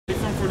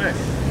for that?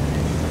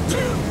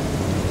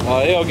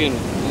 Oh, they all getting...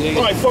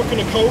 Probably fucking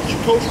the coach.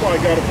 Coach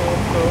probably got it for him,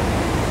 you know.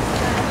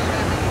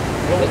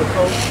 Over the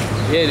coach.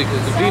 Yeah,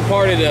 because to be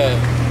part of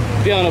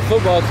be on a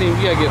football team,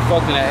 you gotta get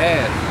fucked in the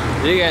ass.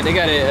 They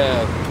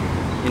gotta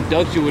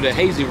induct you with a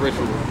hazy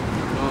ritual. You know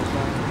what I'm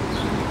saying?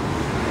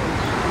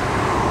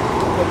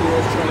 Couple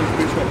years trying to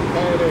bitch like a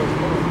badass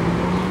mom.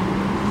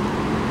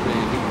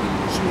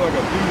 She like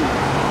a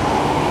dude.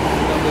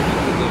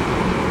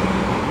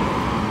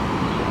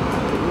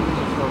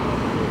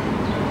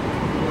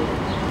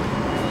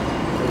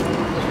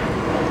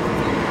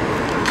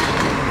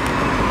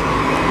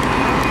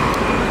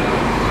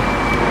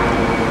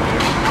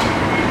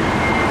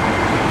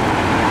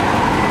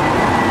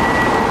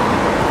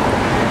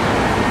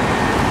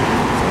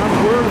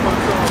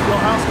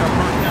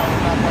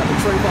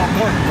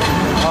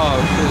 Oh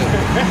shit.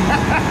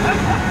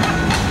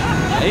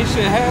 Ain't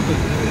shit happened.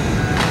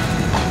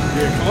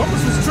 Yeah,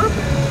 Columbus was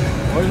tripping.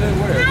 What is that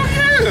where?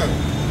 Yeah.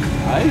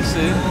 I ain't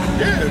see it.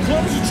 Yeah,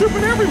 Columbus was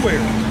tripping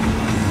everywhere.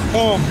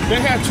 They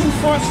had 2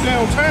 fronts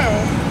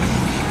downtown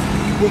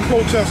with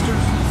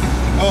protesters.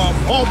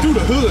 All through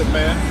the hood,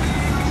 man.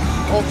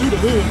 All through the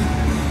hood.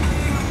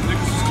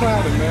 Niggas was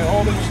clowning, man.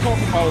 All they was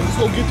talking about is, let's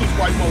go get these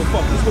white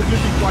motherfuckers. Let's go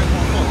get these white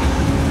motherfuckers.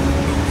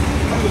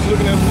 I was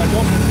looking at them like,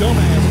 y'all some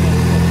dumbass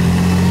motherfuckers.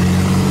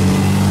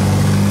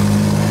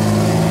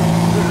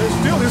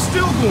 It's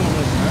still going on,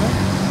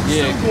 man.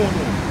 Yeah. Still going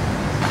on.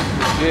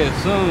 Yeah,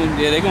 soon.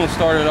 Yeah, they're gonna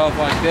start it off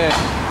like that.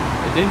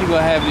 And then you're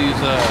gonna have these,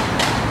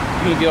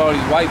 you're gonna get all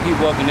these white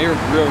people up in their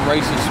real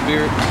racist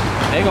spirit.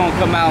 They're gonna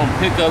come out and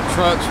pick up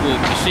trucks with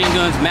machine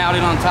guns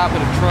mounted on top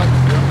of the truck.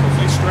 Yeah, because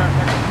they strapped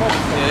like a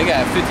motherfucker. Yeah, they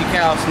got 50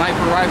 cal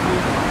sniper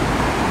rifles.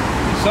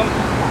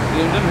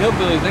 Them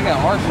hillbillies, they got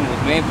arsenals,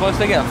 man. Plus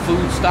they got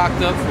food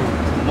stocked up for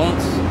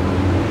months.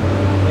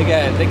 They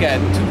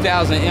got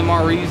 2,000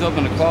 MREs up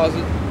in the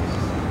closet.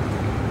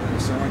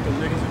 Sound like them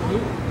niggas in the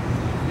hood.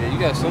 Yeah, you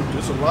got some.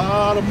 There's a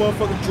lot of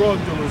motherfucking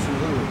drug dealers in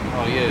the hood.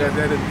 Oh yeah.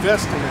 That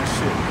invest in that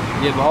shit.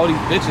 Yeah, but all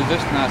these bitches,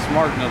 they're not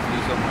smart enough to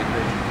do something like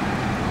that.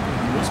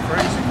 It's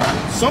crazy, man.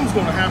 Something's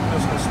gonna happen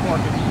that's gonna spark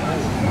it even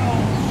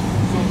more.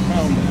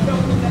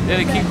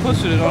 Yeah, they keep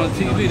pushing it on the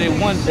TV. They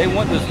want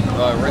this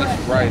race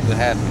riot to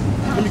happen.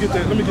 Let me get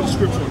the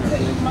scripture on that.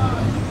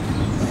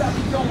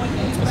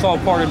 It's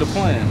all part of the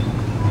plan.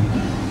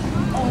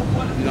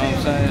 You know what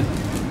I'm saying?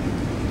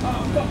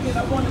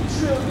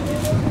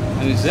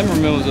 I mean,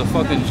 Zimmerman was a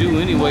fucking Jew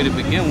anyway to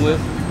begin with.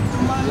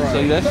 Right.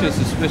 So that's just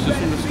suspicious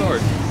from the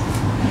start.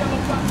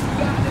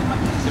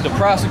 But the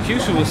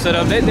prosecution was set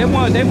up. They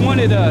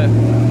wanted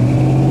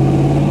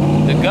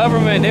the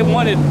government. They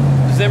wanted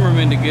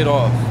Zimmerman to get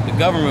off. The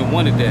government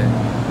wanted that.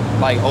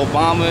 Like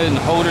Obama and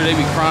Holder, they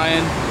be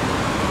crying.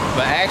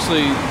 But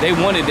actually, they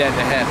wanted that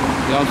to happen.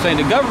 You know what I'm saying?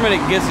 The government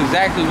gets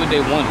exactly what they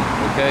wanted,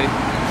 okay?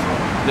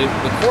 The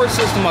court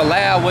system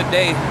allowed what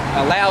they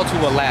allowed to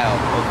allow,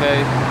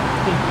 okay?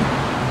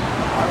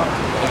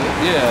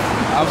 Yeah,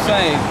 I'm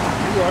saying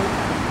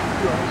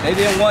they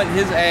didn't want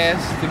his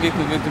ass to get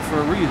convicted for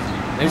a reason.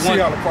 They see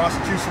how the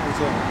prosecution was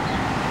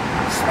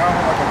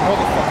smiling like a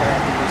motherfucker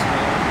after this,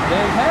 man.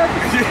 They was happy.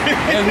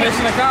 It was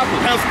mission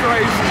accomplished. That's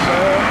crazy,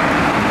 man.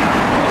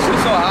 It's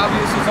just so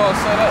obvious. It's all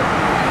set up.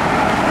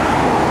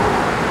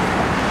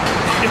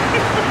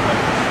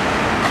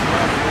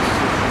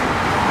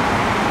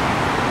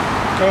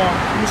 Let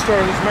me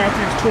start this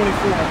Matthew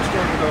 24.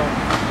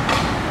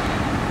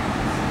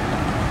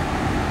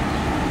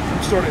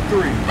 I'm starting at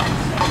 3.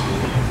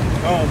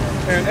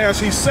 And as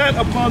he sat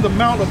upon the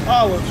Mount of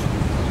Olives,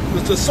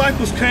 the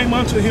disciples came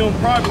unto him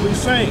privately,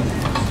 saying,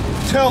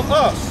 Tell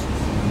us,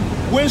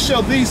 when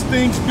shall these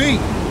things be?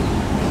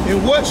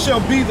 And what shall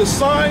be the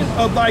sign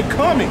of thy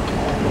coming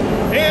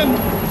and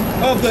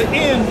of the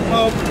end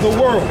of the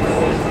world?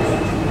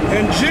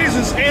 And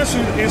Jesus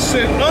answered and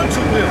said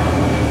unto them,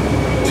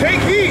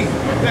 Take heed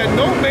that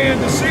no man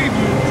deceive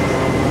you,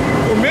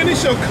 for many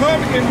shall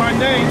come in my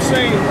name,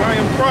 saying, I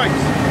am Christ,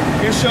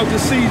 and shall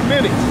deceive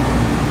many.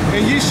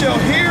 And ye shall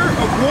hear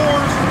of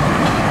wars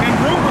and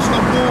rumors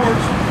of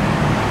wars.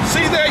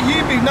 See that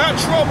ye be not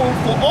troubled,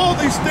 for all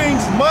these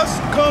things must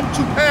come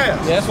to pass.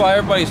 Yeah, that's why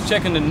everybody's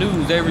checking the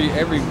news every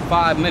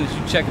 5 minutes.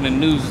 You checking the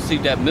news to see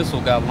if that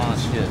missile got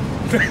launched yet.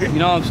 You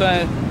know what I'm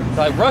saying?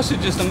 Like Russia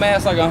just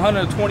amassed like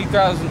 120,000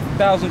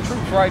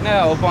 troops right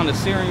now up on the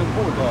Syrian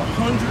border.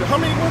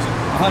 How many was it?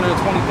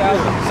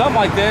 120,000, something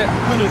like that.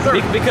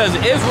 130. Because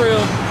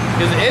Israel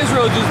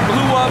just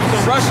blew up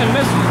some Russian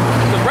missiles.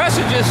 The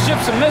Russia just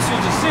shipped some missiles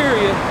to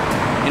Syria,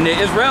 and the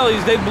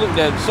Israelis, they blew,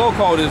 the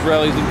so-called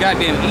Israelis, the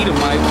goddamn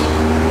Edomites,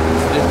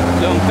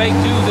 them fake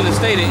Jews in the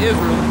state of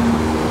Israel,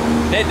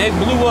 they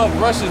blew up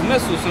Russia's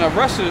missiles. So now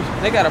Russia,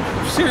 they got a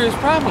serious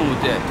problem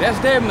with that.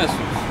 That's their missiles.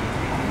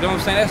 You know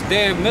what I'm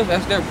saying?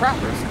 That's their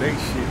property. That's their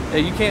shit.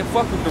 Hey, you can't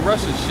fuck with the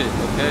Russian shit,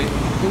 okay?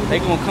 They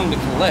gonna come to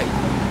collect.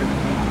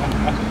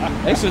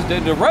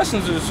 The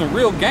Russians are some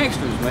real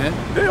gangsters, man.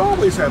 They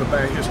always had a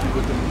bad history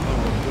with them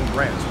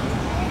rats.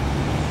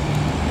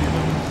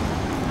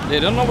 Yeah,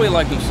 don't nobody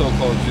like them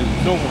so-called Jews.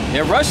 No one.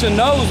 And Russia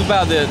knows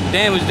about the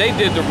damage they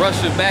did to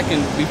Russia back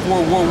in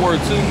before World War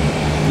II,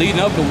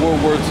 leading up to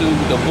World War II,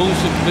 the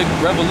bullshit, big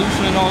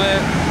revolution and all that.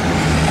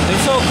 Them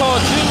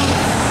so-called Jews,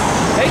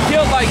 they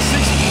killed like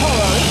 60. Hold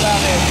on, it's down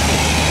there.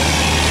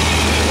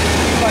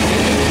 It's like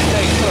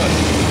they cut.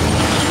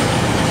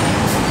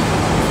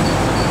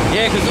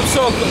 Yeah, because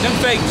them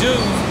fake Jews,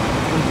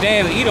 them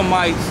damn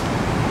Edomites,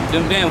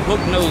 them damn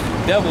hook-nosed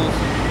devils,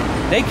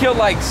 they killed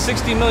like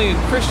 60 million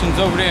Christians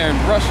over there in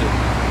Russia,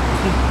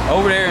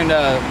 over there in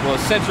well,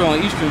 Central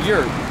and Eastern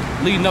Europe,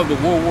 leading up to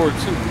World War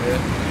II.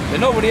 Yeah.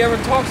 And nobody ever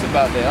talks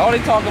about that. All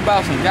they talk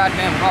about is some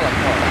goddamn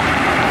Holocaust.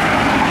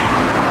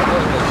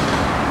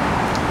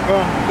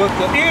 But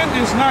the end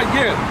is not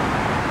yet.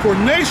 For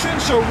nation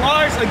shall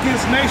rise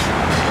against nation,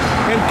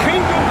 and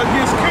kingdom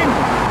against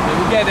kingdom. And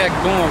we got that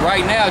going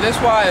right now. That's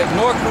why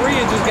North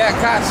Korea just got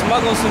caught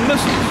smuggling some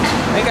missiles.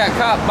 They got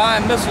caught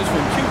buying missiles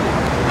from Cuba.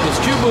 Because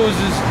Cuba was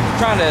just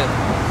trying to,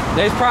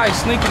 they're probably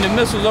sneaking the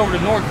missiles over to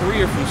North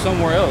Korea from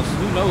somewhere else.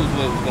 Who knows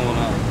what was going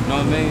on, you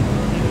know what I mean?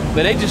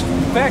 But they just,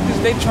 the fact is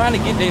they trying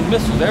to get their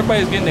missiles.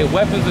 Everybody's getting their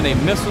weapons and their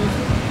missiles.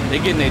 They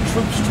getting their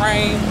troops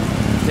trained.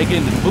 They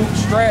getting the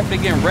boots strapped.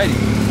 They getting ready.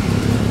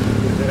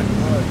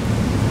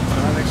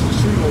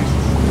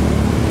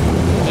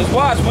 Just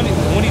watch when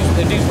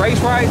these race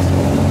riots,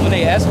 when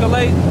they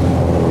escalate,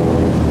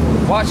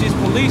 watch these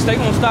police, they're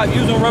gonna stop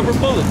using rubber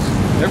bullets.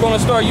 They're gonna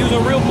start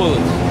using real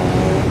bullets.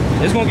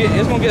 It's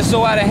gonna get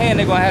so out of hand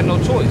they're gonna have no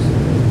choice.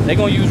 They're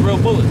gonna use real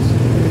bullets.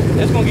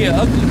 It's gonna get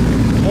ugly.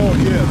 Oh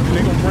yeah,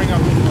 they're gonna bring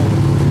out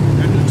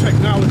that new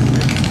technology,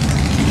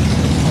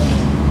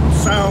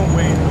 sound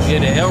waves. Yeah,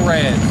 the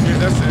LRADs. Yeah,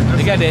 that's it.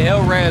 They got the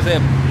LRADs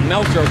that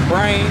melt your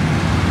brain.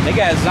 They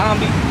got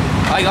zombie.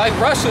 Like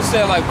Russia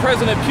said, like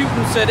President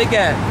Putin said, they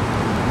got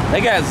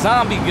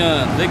zombie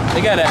guns. They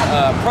got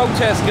a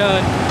protest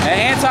gun,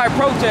 an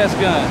anti-protest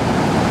gun,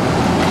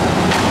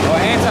 or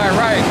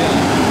anti-riot gun.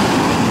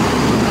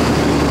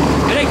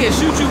 And they can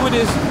shoot you with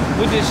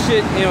this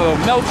shit, you know,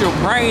 melt your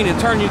brain and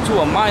turn you to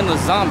a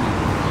mindless zombie.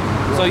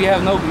 So you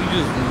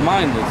just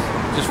mindless,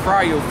 just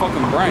fry your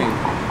fucking brain.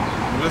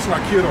 Well, let's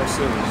not kid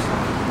ourselves.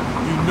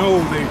 You know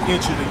they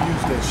itching to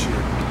use that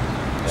shit,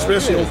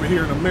 especially over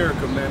here in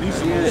America, man. These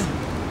are the most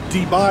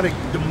demonic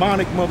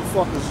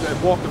motherfuckers that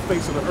walk the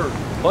face of the earth.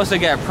 Plus they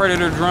got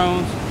Predator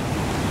drones.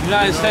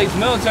 United States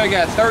military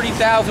got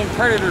 30,000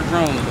 Predator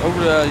drones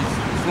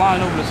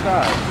flying over the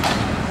sky.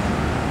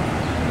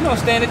 You don't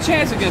stand a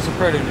chance against a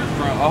Predator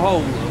drone.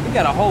 We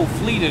got a whole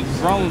fleet of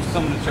drones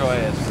coming at your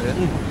ass,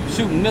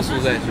 shooting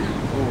missiles at you.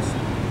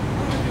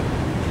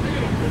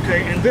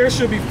 Okay, and there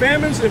shall be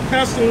famines and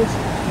pestilence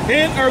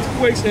and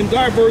earthquakes in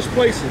diverse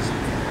places.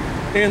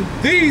 And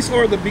these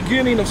are the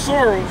beginning of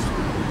sorrows.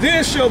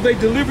 Then shall they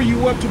deliver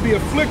you up to be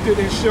afflicted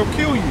and shall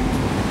kill you.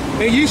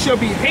 And ye shall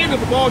be hated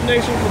of all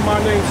nations for my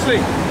name's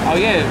sake. Oh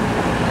yeah,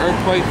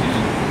 earthquake.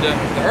 The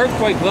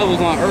earthquake levels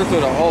on Earth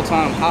are the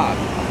all-time high.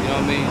 You know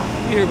what I mean?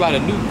 You hear about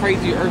a new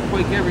crazy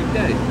earthquake every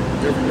day.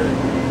 Every day.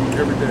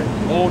 Every day.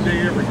 All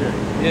day, every day.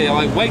 Yeah,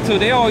 like wait till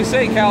they always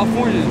say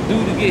California is due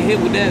to get hit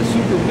with that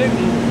super big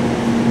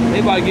one.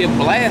 They about to get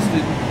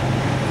blasted.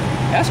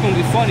 That's gonna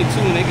be funny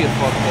too when they get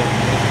fucked up.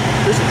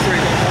 This is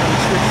straight up on the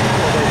streets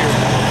right here.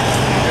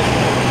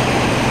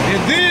 And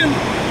then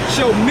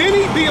shall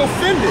many be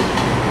offended,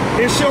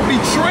 and shall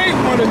betray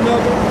one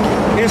another,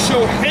 and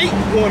shall hate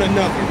one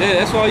another. Yeah,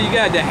 that's all you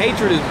got. The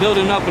hatred is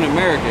building up in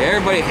America.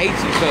 Everybody hates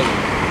each other.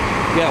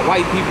 You got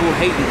white people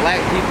hating black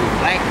people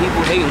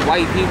hating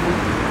white people.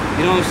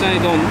 You know what I'm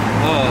saying?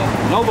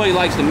 Nobody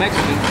likes the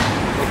Mexicans,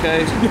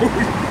 okay?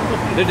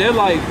 they're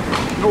like,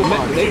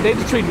 they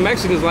treat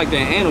Mexicans like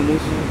they're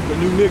animals. The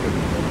new nigga.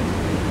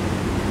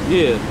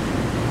 Yeah.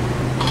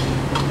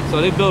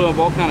 So they build up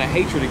all kind of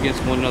hatred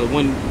against one another.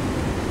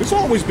 It's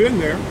always been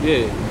there.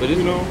 Yeah, but it's,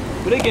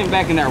 but they getting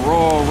back in that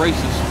raw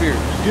racist spirit.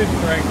 Getting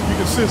back. You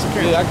can sense it.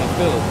 Yeah, I can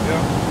feel it.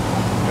 Yeah.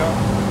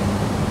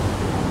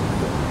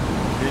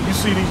 And you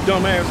see these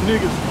dumbass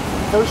niggas,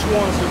 first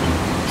ones that be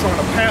trying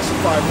to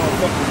pacify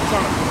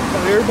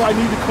motherfuckers. Everybody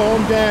need to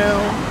calm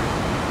down.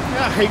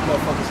 Yeah, I hate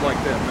motherfuckers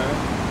like that, man.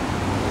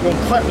 Them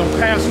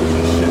pastors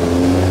and shit.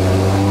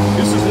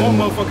 This is one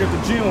motherfucker at the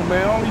gym,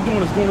 man. All he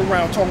doing is going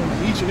around talking to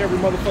each and every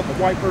motherfucking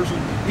white person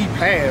he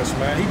passed,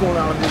 man. He going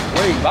out of his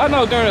way. I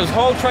know during this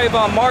whole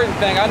Trayvon Martin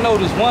thing, I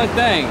noticed one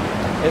thing.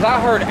 Is I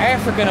heard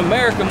African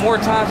American more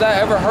times than I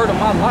ever heard in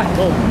my life.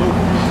 Oh, no.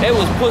 It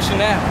was pushing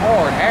that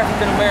hard.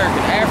 African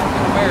American,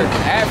 African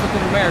American,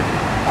 African American.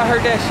 I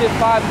heard that shit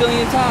 5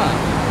 billion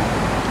times.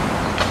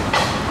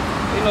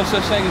 Ain't no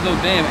such thing as no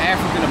damn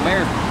African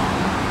American.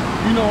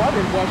 You know, I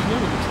didn't watch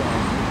none of the trial.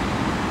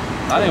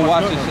 I didn't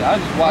watch this shit. I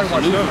just watched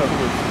the news.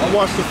 I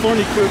watched the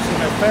funny clips when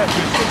that fat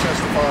bitch that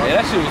testified. Yeah,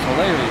 that shit was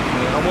hilarious,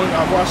 man.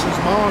 I watched his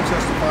mom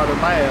testify to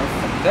laugh.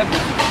 That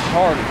bitch was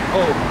retarded.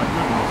 Oh my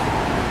goodness.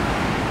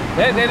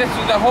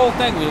 The whole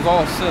thing was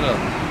all set up.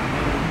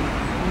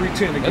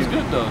 Pretend again. That's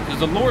good though,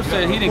 because the Lord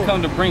said he didn't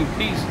come to bring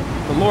peace.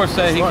 The Lord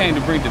said he came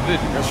to bring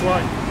division. That's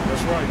right.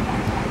 That's right.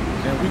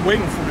 And we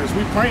waiting for this.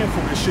 We praying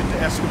for this shit to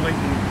escalate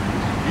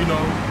and,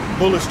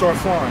 bullets start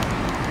flying.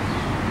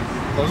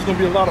 There's going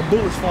to be a lot of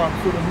bullets flying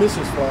before the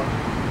missiles fly.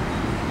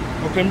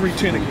 Okay, I'm read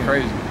 10 again.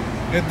 Crazy.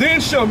 And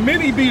then shall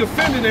many be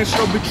offended and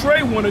shall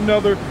betray one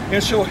another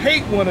and shall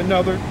hate one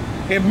another.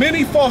 And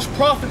many false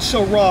prophets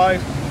shall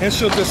rise and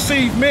shall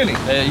deceive many.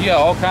 You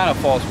got all kind of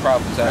false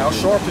prophets out Al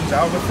here. Sharpton's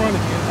out in the front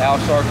again. Al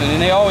Sharpton,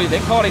 and they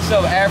call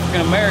themselves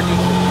African Americans.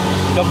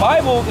 The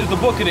Bible is the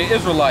book of the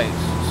Israelites.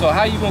 So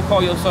how you gonna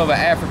call yourself an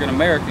African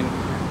American,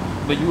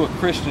 but you a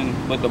Christian,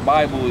 but the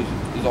Bible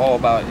is all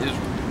about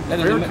Israel?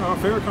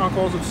 Farrakhan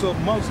calls himself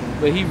Muslim.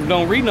 But he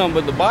don't read nothing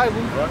but the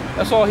Bible. Right.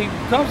 That's all he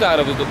comes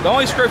out of. Is the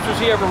only scriptures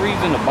he ever reads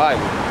in the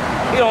Bible.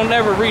 He don't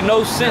never read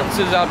no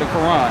sentences out the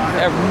Quran.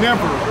 I've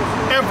never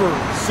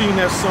seen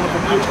that son of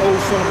a bitch,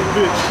 old son of a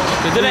bitch.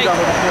 Cause it ain't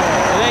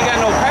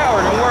got no power.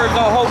 The words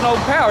don't hold no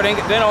power. They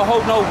don't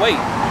hold no weight.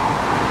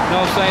 You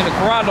know what I'm saying? The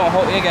Quran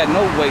ain't got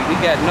no weight.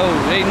 There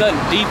ain't nothing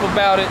deep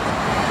about it.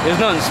 There's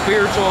nothing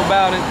spiritual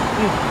about it.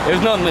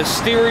 There's nothing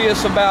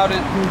mysterious about it.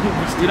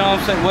 You know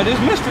what I'm saying? Well,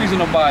 there's mysteries in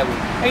the Bible.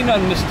 Ain't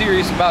nothing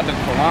mysterious about the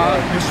Quran.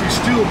 Mysteries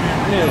still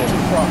being revealed to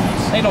the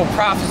prophets. Ain't no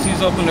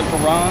prophecies up in the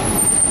Quran.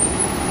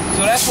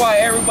 So that's why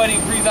everybody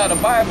reads out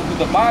the Bible,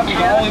 because the Bible is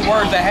the only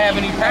words that have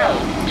any power.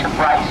 To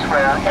Bryce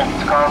Road and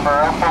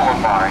Scarborough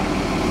Boulevard.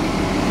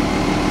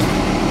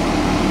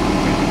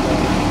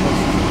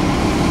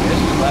 This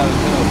is loud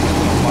as hell. It's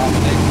an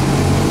abomination.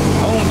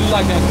 I want to do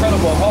like the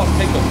Incredible Hulk,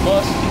 take a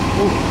bus,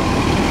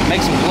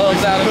 make some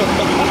gloves out of it.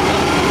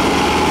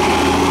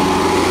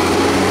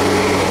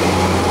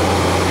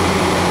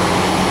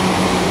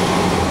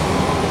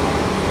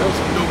 That was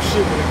some dope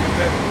shit when they did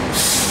that.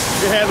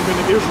 It had to be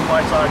the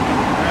Israelites idea to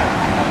do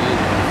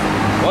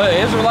that. Well,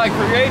 the Israelite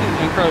created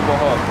the Incredible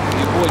Hulk.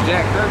 Your boy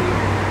Jack Kirby,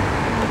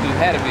 he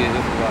had to be an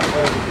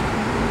Israelite.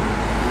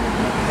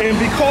 And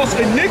because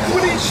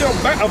iniquity shall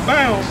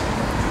abound,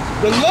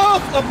 the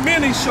love of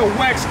many shall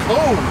wax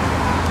cold.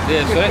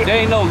 Yeah, so there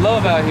ain't no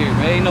love out here,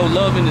 man. Ain't no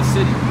love in the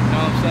city. You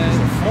know what I'm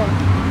saying? It's a front.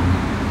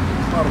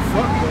 It's not a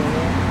front going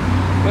on.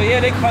 But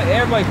yeah,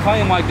 everybody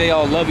claim like they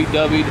all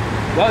lovey-dovey.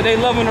 Well, they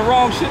loving the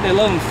wrong shit. They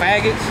loving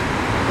faggots.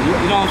 You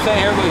know what I'm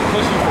saying? Everybody's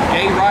pushing for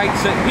gay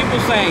rights.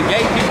 People saying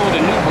gay people are the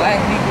new black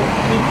people.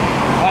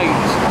 Like,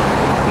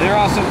 they're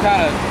on some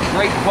kind of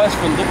great quest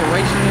for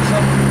liberation or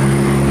something.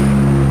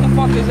 What the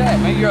fuck is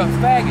that, man? You're a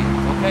faggot,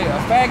 okay?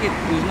 A faggot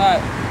is not...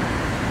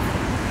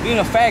 Being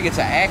a faggot's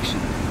an action.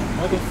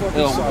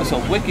 It's a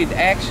wicked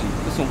action.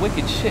 It's some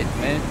wicked shit,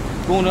 man.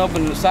 Going up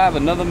in the side of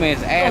another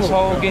man's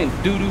asshole, getting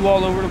doo-doo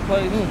all over the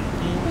place.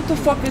 What the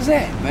fuck is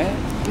that, man?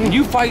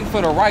 You fighting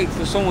for the right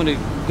for someone to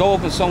go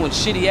up in someone's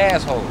shitty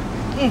asshole.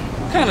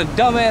 What kind of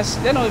dumbass?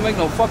 That don't even make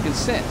no fucking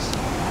sense.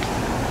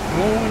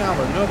 Blowing out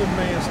another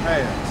man's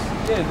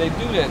ass. Yeah, they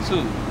do that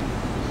too.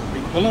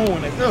 They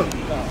blowing it up.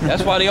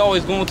 That's why they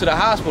always going to the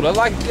hospital.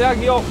 Like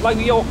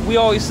we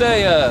always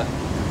say,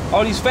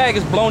 all these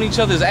faggots blowing each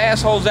other's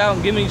assholes out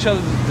and giving each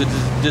other the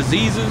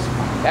diseases.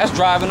 That's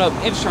driving up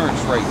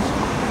insurance rates,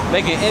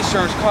 making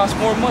insurance cost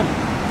more money.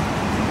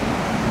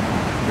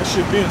 That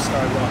shit been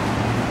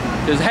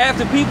skyrocketing. Because half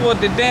the people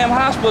at the damn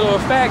hospital are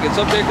faggots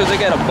up there because they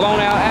got a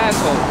blown out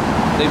asshole.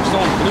 They just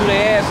don't blew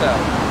their ass out.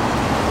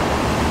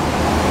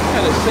 What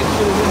kind of sick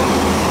shit is that?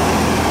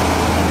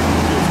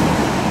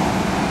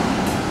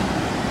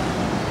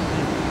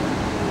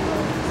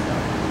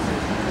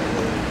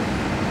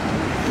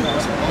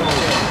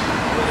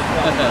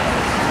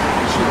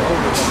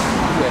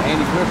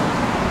 Andy Griffin.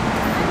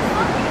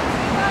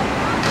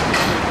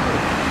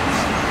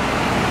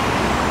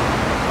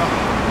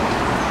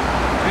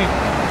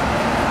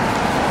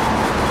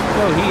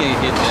 No, he ain't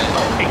hit that.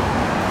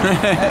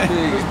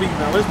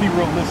 Let's be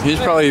realistic. He's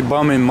probably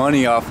bumming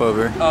money off of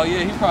her. Oh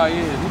yeah, he probably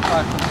is. He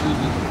probably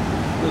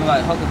looking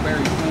like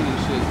Huckleberry Queen and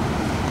shit.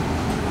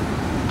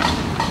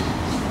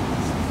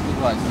 Look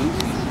like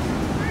Lucy.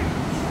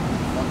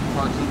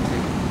 Cartoon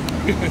character.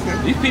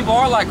 These people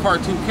are like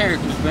cartoon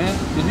characters, man.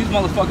 Because these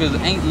motherfuckers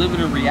ain't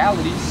living in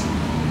reality.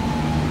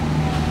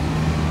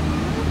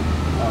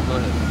 Oh, go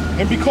ahead.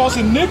 And because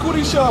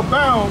iniquity shall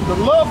abound, the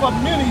love of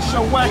many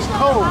shall wax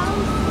cold.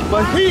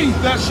 But he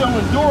that shall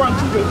endure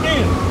unto the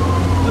end,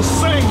 the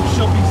same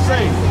shall be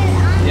saved.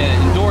 Yeah,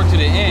 endure to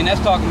the end. That's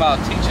talking about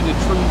teaching the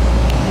truth,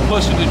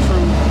 pushing the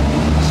truth,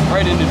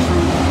 spreading the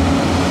truth.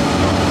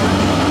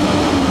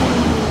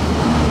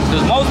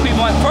 Because most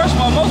people, first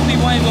of all, most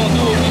people ain't gonna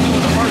do what we do in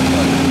the first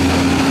place.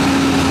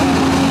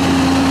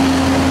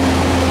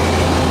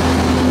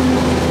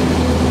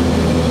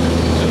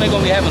 Then they're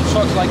gonna be having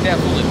trucks like that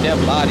full of dead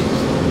bodies.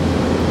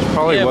 It's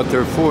probably what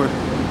they're for.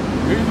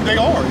 They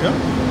are,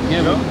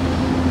 yeah.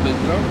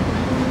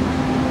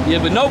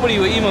 But nobody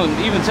would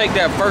even take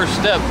that first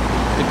step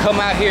to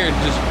come out here and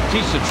just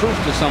teach the truth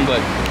to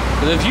somebody.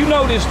 Because if you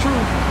know this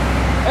truth,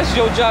 that's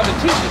your job to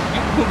teach it.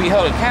 You're gonna be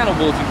held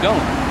accountable if you don't.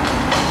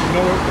 You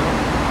know what?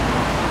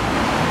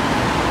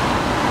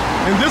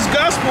 And this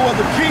gospel of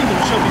the kingdom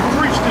shall be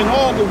preached in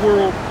all the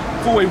world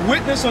for a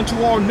witness unto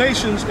all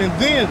nations, and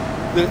then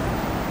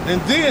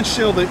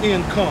shall the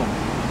end come.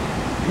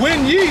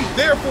 When ye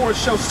therefore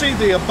shall see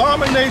the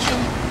abomination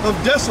of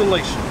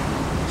desolation,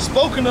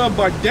 spoken of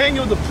by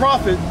Daniel the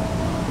prophet,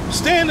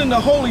 stand in the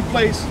holy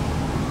place.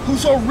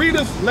 Whoso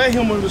readeth, let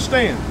him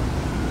understand.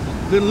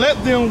 Then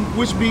let them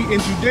which be in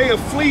Judea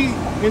flee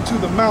into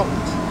the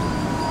mountains.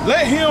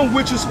 Let him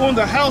which is on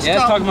the housetop. Yeah,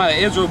 it's talking about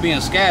Israel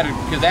being scattered,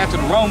 because after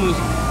the Romans,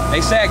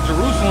 they sacked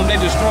Jerusalem. They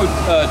destroyed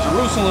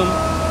Jerusalem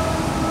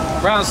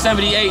around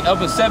 78,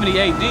 up in 70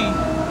 AD.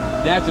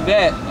 Then after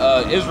that,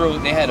 Israel,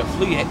 they had to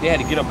flee. They had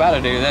to get up out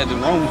of there. That the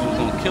Romans was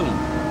going to kill them.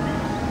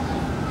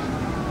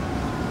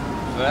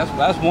 So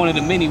that's one of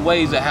the many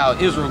ways of how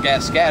Israel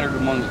got scattered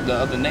among the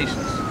other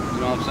nations.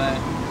 You know what I'm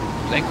saying?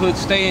 They couldn't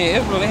stay in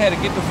Israel. They had to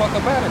get the fuck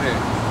up out of there.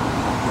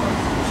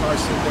 So I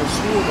said that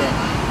sword down.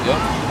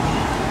 Yep.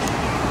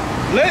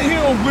 Let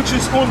him which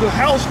is on the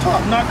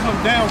housetop not come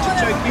down to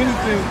take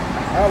anything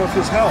out of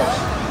his house.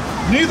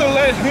 Neither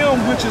let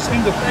him which is in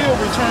the field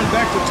return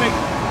back to take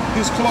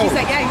his clothes. She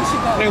said, yeah, you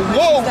should go. And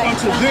woe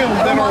unto them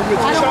that are with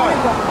child,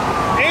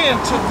 and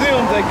to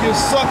them that give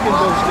suck in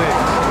those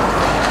days.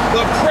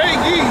 But pray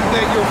ye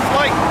that your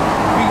flight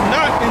be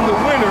not in the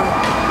winter,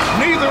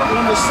 neither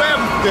on the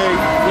Sabbath day.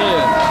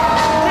 Yeah.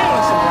 Damn,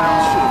 that's some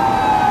loud shit.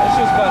 That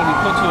shit's about to be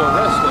put to a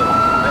rest though.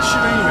 That shit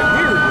ain't even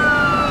here yet.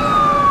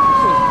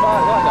 This is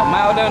probably like a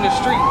mile down the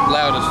street,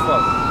 loud as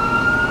fuck.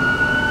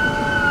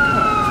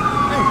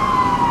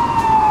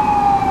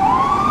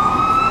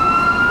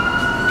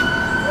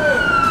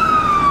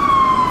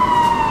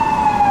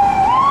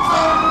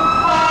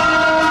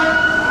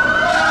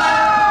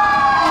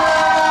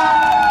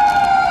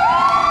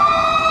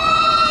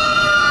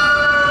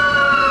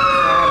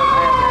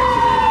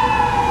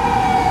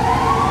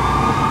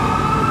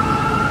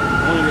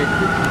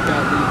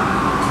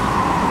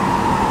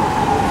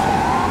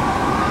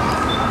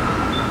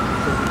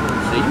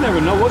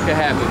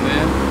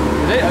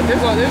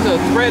 There's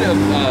a threat of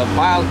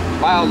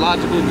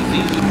biological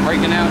diseases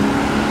breaking out.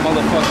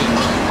 Motherfucking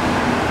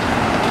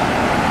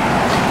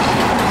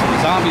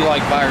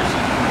zombie-like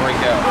viruses break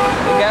out.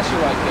 They got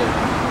shit like that.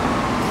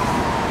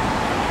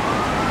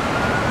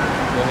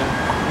 Go ahead.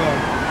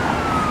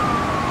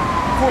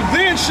 For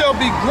then shall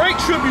be great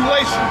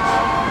tribulations,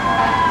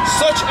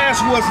 such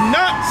as was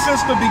not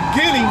since the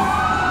beginning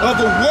of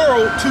the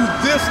world to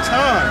this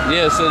time.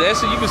 Yeah, so that's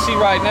what you can see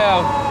right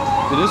now.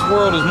 This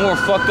world is more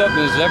fucked up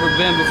than it's ever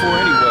been before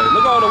anyway.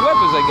 Look at all the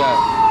weapons they got.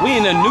 We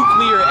in a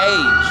nuclear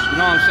age, you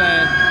know what I'm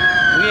saying?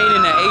 We ain't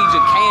in the age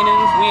of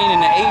cannons, we ain't in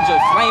the age of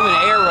flaming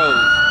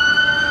arrows.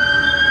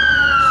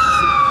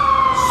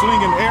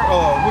 Slinging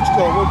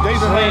what David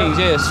slings,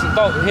 yes,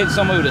 hit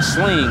somebody with a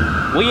sling.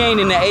 We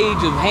ain't in the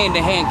age of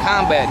hand-to-hand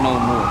combat no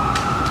more.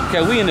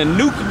 Okay, we in the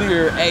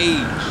nuclear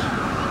age.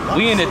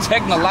 We in the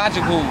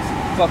technological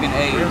fucking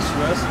age.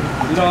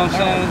 You know what I'm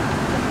saying?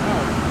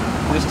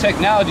 This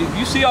technology,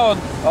 you see all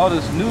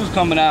this news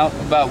coming out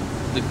about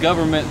the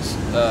government's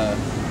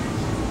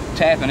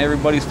tapping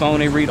everybody's phone.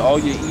 They read all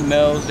your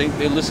emails.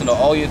 They listen to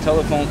all your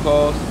telephone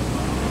calls.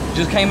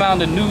 Just came out in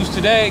the news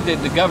today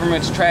that the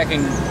government's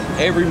tracking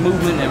every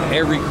movement of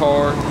every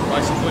car.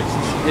 License plates.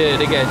 Yeah,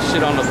 they got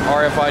shit on the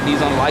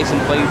RFIDs on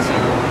license plates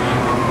and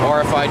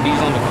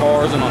RFIDs on the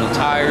cars and on the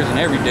tires and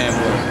every damn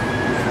way.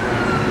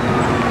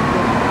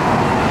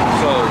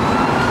 So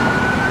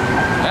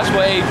that's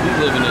what age we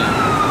living in.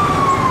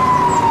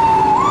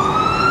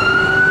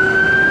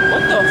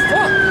 What the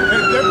fuck?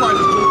 They're probably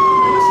just doing.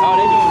 Oh,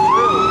 they doing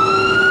drill.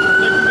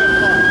 They do that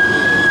part.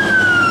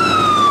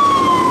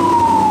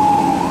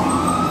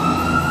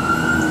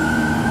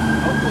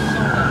 I'll put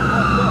some of that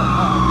fucked up.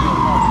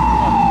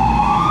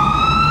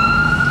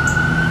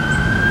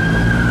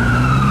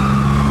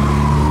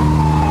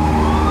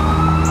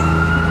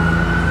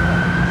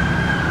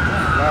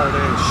 Loud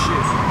ass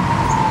shit.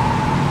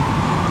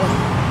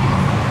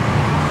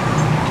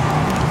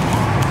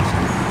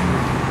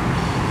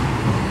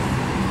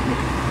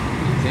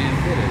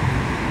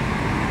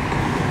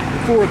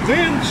 For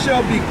then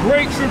shall be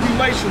great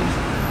tribulations,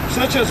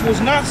 such as was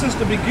not since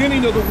the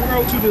beginning of the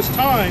world to this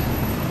time,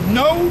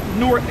 no,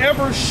 nor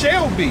ever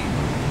shall be.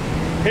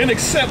 And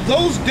except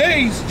those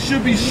days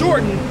should be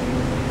shortened,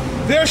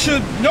 there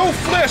should no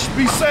flesh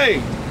be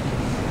saved.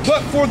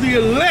 But for the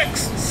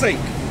elect's sake,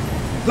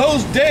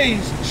 those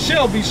days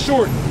shall be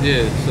shortened.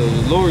 Yeah, so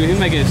the Lord, He's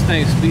making this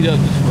thing speed up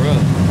just for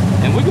us.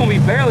 And we're gonna be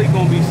barely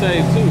gonna be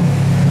saved too.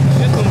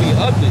 Shit's gonna be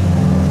ugly.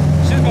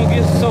 Shit's gonna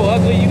get so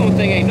ugly, you're gonna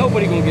think ain't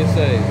nobody gonna get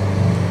saved.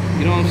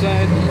 You know what I'm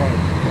saying? Right.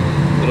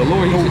 But the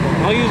Lord,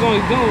 all He was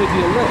only doing was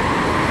the elect.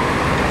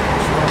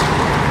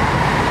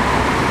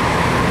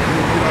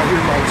 You're out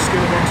here by the skin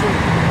of our teeth.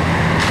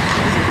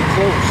 These are the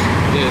close.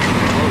 Yeah,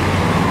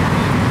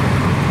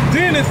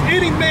 Then if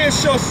any man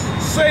shall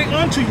say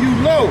unto you,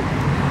 lo,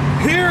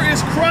 here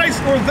is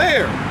Christ or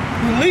there,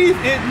 believe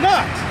it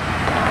not.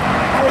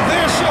 For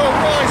there shall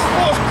arise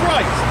false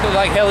Christ. it's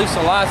like Haile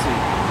Selassie.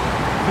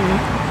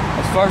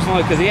 That's the first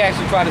one, because he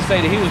actually tried to say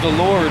that he was the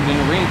Lord and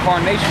the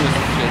reincarnation of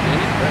some shit, didn't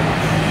he?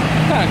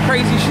 What kind of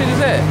crazy shit is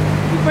that?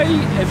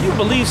 If you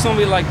believe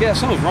somebody like that,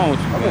 something's wrong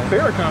with you. I'm a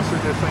Farrakhan said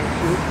that same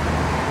shit.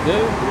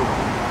 Dude.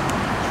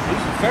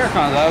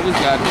 Farrakhan's out of his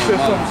He goddamn said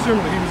mind. something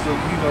similar. He was,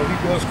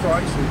 he was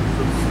Christ, and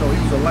he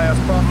was the last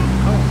prophet to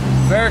come.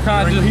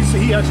 Farrakhan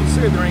He actually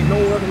said there ain't no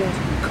other ones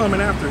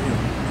coming after him.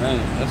 Man,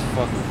 that's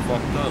fucking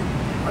fucked up.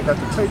 I got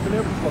the tape and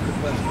every fucking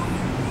thing.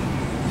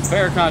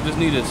 Farrakhan just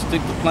need to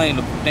stick to playing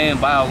the damn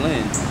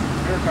violin.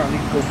 Farrakhan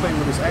need to go play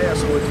with his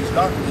ass or with these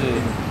doctors.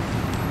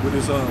 With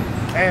his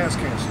ass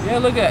cancer.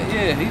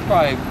 Yeah, he's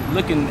probably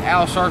licking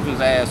Al Sharpton's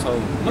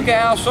asshole. Look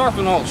at Al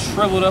Sharpton all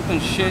shriveled up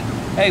and shit.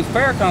 Hey,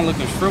 Farrakhan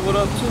looking shriveled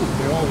up too.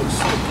 They all look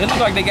sick. It looks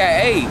like they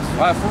got AIDS.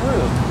 Like, for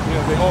real.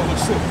 Yeah, they all look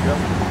sick, yeah.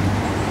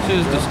 Shit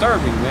is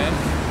disturbing, man.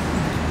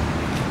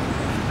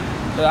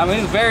 I mean,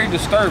 it's very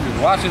disturbing.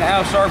 Watching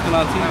Al Sharpton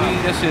on TV,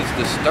 that shit's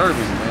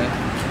disturbing, man.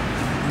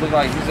 Look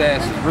like his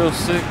ass is real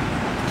sick.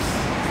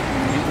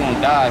 He's gonna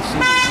die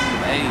soon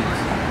from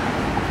AIDS.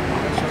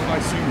 That shit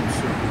like semen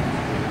shit.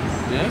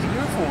 Yeah, it's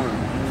good for him.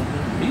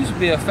 He used to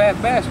be a fat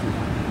bastard. You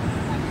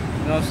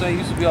know what I'm saying?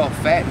 He used to be all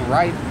fat and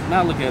right.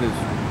 Now look at his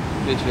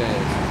bitch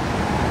ass.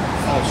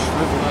 All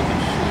shriveled up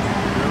and shit.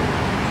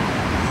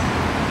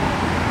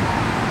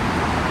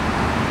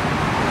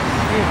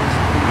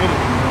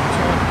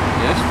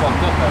 Yeah, it's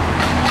fucked up out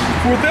here.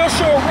 For there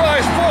shall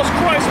arise false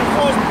Christs and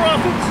false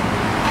prophets,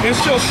 and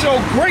shall show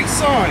great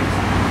signs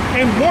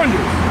and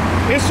wonders,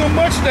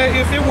 insomuch that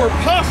if it were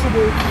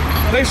possible,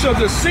 they shall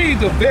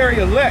deceive the very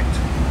elect.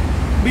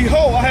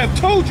 Behold, I have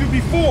told you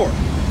before.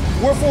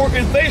 Wherefore,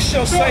 if they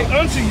shall say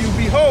unto you,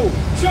 behold,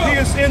 he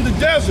is in the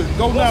desert,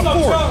 go not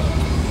forth.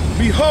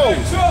 Behold,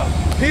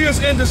 he is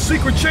in the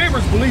secret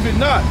chambers, believe it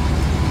not.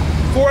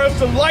 For as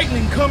the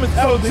lightning cometh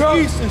out of the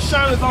east and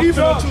shineth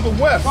even unto the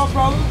west,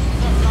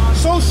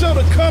 so shall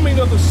the coming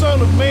of the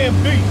Son of Man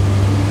be.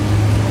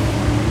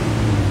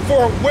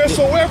 For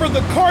wheresoever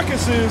the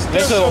carcass is,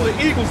 there shall the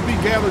eagles be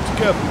gathered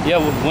together. Yeah,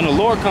 when the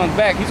Lord comes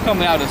back, he's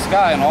coming out of the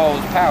sky in all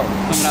his power.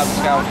 Coming out of the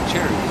sky with the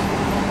chariots.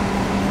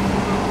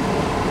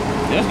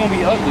 Yeah, it's going to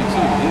be ugly too.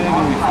 It ain't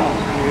going to be fun.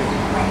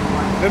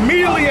 Yeah.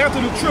 Immediately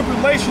after the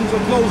tribulations of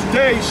those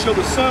days shall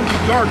the sun be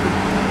darkened,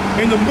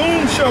 and the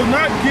moon shall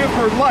not give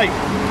her light,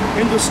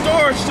 and the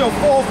stars shall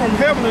fall from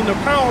heaven, and the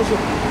powers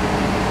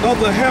of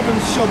the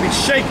heavens shall be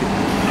shaken.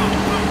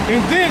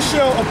 And then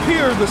shall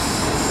appear the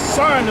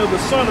sign of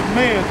the Son of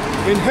Man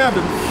in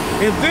heaven,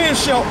 and then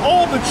shall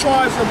all the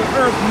tribes of the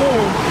earth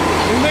mourn,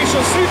 and they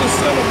shall see the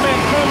Son of Man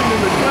coming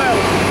in the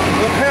clouds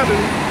of heaven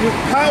with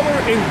power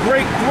and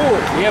great glory.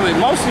 Yeah, but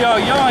most of y'all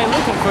ain't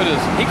looking for this.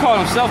 He called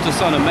himself the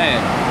Son of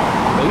Man.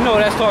 But you know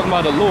that's talking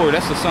about the Lord,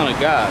 that's the Son of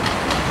God.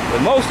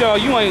 But most of y'all,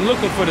 you ain't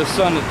looking for the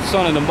Son of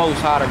the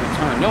Most High to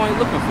return. Y'all ain't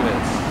looking for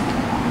that.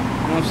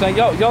 You know what I'm saying?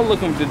 Y'all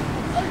looking to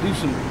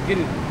get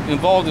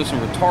involved in some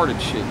retarded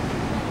shit.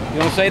 You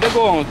know what I'm saying? They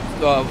go on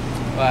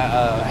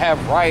have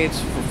riots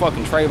for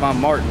fucking Trayvon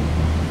Martin.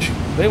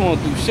 They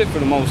won't do shit for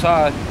the Most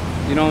High.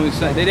 You know what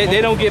I'm saying?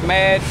 They don't get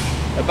mad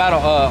about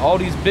all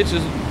these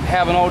bitches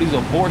having all these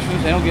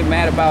abortions. They don't get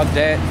mad about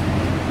that.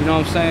 You know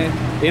what I'm saying?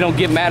 They don't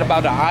get mad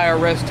about the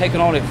IRS taking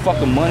all their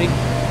fucking money.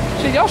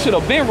 Shit, y'all should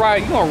have been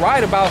rioting. You gonna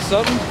riot about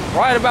something?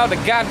 Riot about the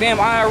goddamn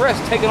IRS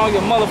taking all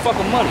your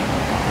motherfucking money.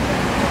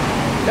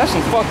 That's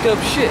some fucked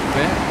up shit,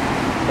 man.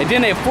 And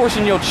then they're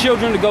forcing your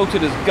children to go to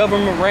this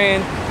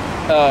government-ran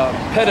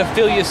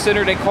pedophilia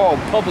center they call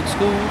public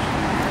schools.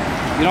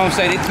 You know what I'm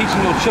saying? They're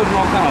teaching your children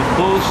all kind of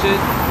bullshit.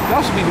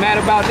 Y'all should be mad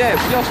about that.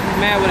 Y'all should be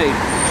mad when they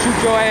shoot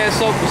your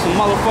ass up with some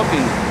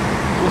motherfucking,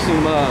 with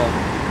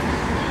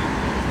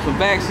some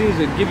vaccines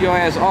that give your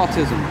ass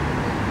autism.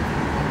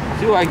 I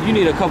feel like you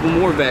need a couple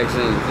more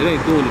vaccines. It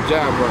ain't doing the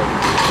job right.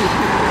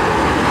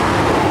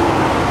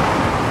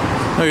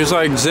 Looks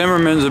like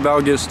Zimmerman's about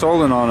to get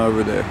stolen on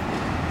over there.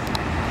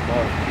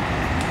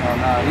 Oh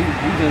nah,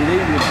 he's in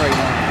league with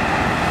Trayvon.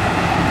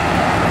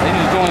 They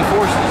just join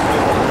forces.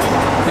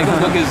 They gonna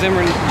go get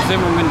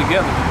Zimmerman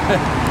together.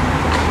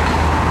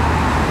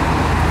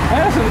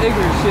 That's some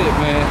ignorant shit,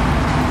 man.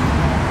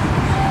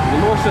 The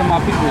Lord said my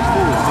people is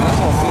foolish, so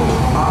that's all good.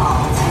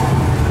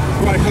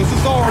 Right, because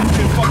it's all in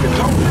fucking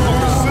junk.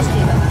 The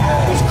system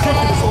was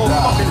crooked as all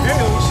fucking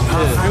hell.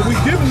 Yeah. And we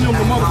giving them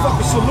the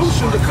motherfucking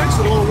solution to fix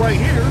it all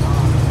right here.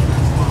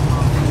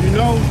 You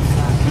know,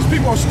 these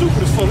people are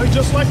stupid as fuck. They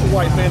just like the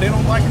white man. They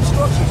don't like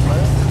instructions,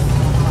 man.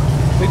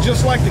 They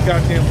just like the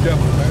goddamn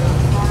devil, man.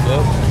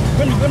 Yep.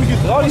 Let me get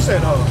all he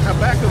said.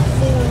 Back of the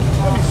fool.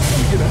 Let me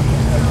get that.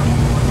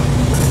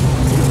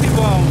 These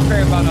people don't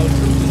care about no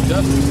truth and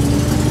justice.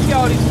 You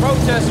got all these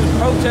protesters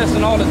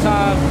protesting all the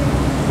time.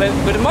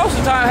 But most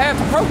of the time, half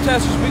the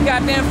protesters be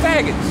goddamn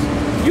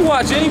faggots. You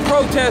watch any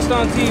protest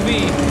on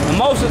TV, and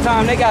most of the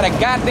time they got a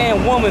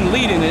goddamn woman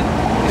leading it.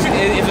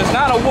 If it's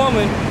not a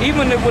woman,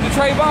 even with the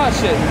Trayvon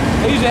shit,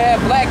 they usually have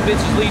black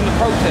bitches leading the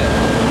protest.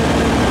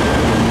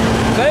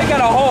 So they got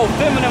a whole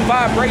feminine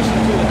vibration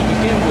to it to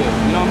begin with.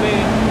 You know what I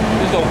mean?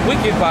 It's a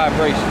wicked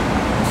vibration.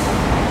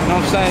 You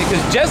know what I'm saying?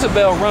 Because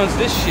Jezebel runs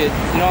this shit.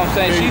 You know what I'm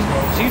saying?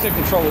 She's in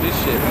control of this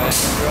shit, man.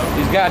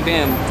 These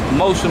goddamn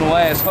emotional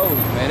ass hoes,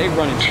 man. They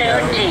running shit.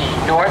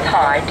 2D North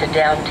High to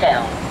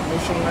downtown.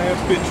 Emotional ass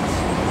bitches.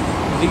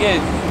 Again,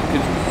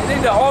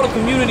 all the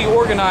community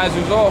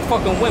organizers are all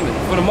fucking women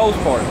for the most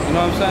part. You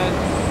know what I'm saying?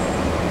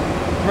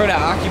 Remember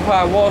that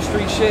Occupy Wall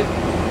Street shit?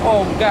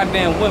 All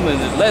goddamn women,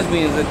 and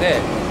lesbians at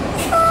that.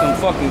 Some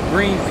fucking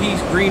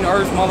Greenpeace, Green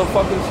Earth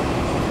motherfuckers.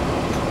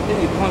 They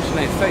need punch in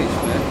their face,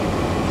 man.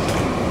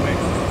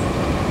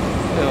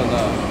 Hell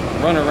no.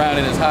 Running around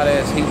in his hot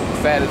ass heat,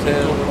 fat as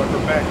hell. Like her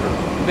back hurt.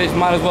 Bitch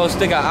might as well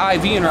stick an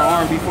IV in her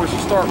arm before she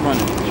start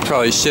running. You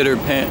probably shit her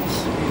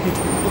pants.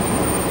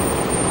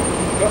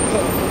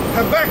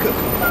 Habakkuk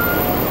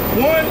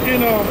 1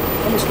 and I'm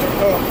gonna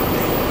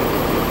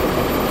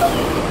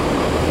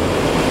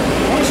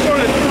start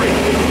at 3.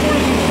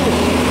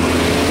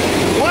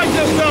 Why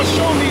dost thou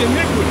show me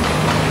iniquity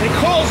and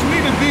cause me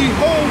to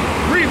behold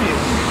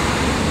grievous?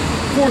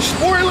 For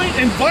spoiling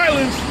and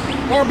violence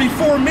are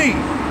before me,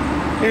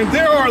 and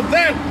there are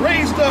that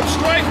raised up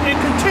strife and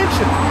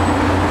contention.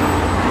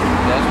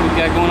 That's what we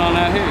got going on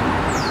out here.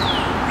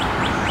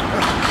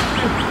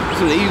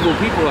 Some evil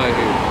people out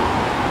here.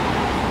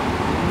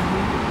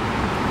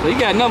 So you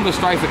got nothing but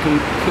strife and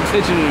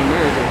contention in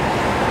America.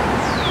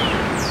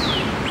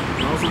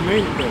 Also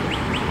made it better.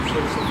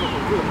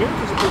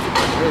 America's a perfect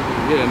country.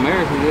 Yeah,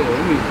 America, yeah.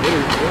 That means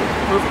bitter.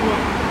 Perfect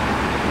one.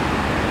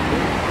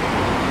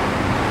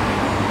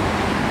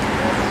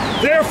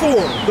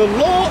 Therefore, the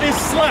law is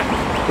slack.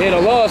 Yeah,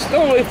 the law is,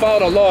 don't really follow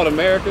the law in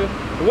America.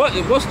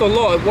 What's the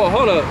law? Well,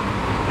 hold up.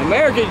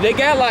 America, they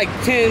got like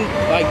 10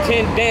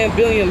 damn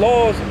billion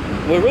laws.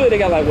 Well, really, they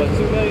got like, what,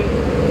 2 million?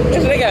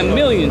 They got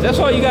millions. That's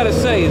all you gotta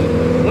say.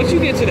 Once you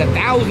get to the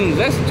thousands,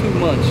 that's too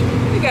much.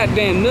 They got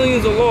damn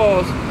millions of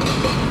laws.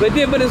 But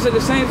it's at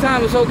the same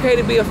time, it's okay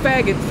to be a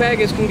faggot.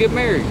 Faggots can get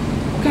married.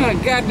 What kind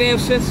of goddamn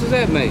sense does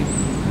that make?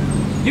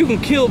 You can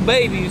kill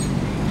babies.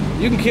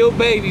 You can kill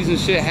babies and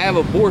shit, have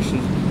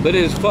abortions, but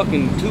there's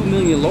fucking 2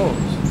 million laws.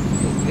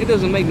 It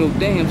doesn't make no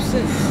damn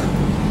sense.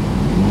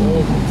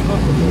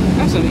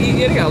 That's some,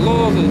 yeah, they got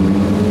laws.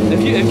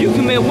 If you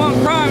commit one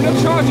crime, they'll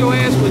charge your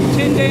ass with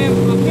 10 damn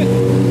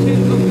offenses.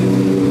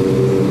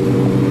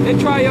 They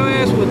try your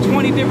ass with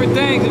 20 different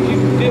things if you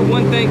did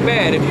one thing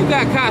bad. If you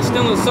got caught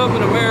stealing something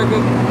in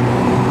America,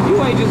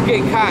 you ain't just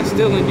getting caught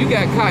stealing, you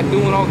got caught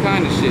doing all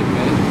kind of shit,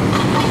 man.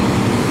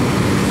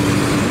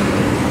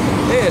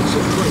 They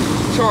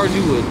charge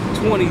you with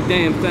 20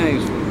 damn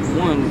things for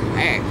one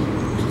act.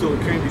 Still a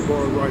candy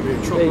bar right there.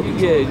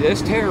 Yeah,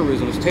 that's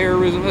terrorism. It's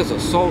terrorism, that's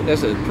assault,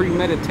 that's a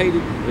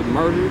premeditated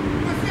murder.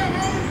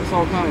 That's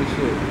all kind of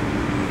shit.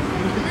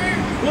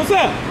 What's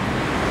that?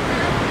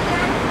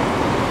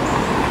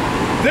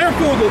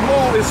 Therefore the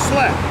law is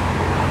slack,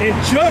 and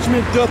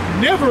judgment doth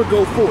never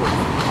go forth.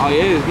 Oh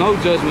yeah, there's no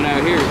judgment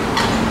out here.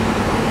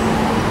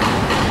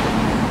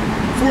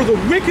 For the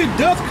wicked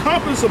doth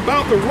compass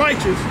about the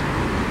righteous,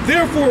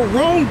 therefore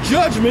wrong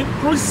judgment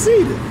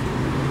proceedeth.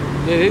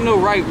 Yeah, there's no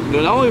right.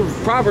 The only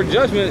proper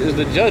judgment is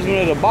the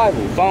judgment of the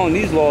Bible, following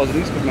these laws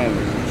and these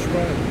commandments. That's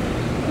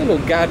right. Little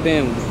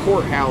goddamn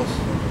courthouse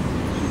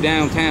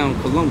downtown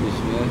Columbus,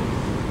 man.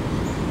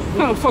 What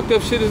kind of fucked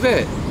up shit is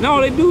that? No,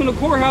 they do in the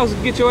courthouse is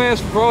get your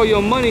ass for all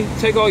your money,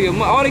 take all your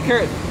money. All they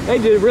care, they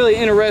just really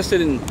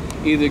interested in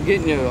either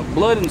getting your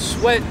blood and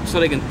sweat so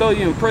they can throw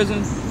you in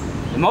prison.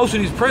 And most of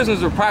these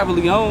prisons are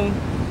privately owned,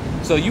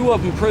 so you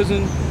up in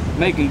prison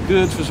making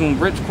goods for some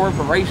rich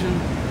corporation.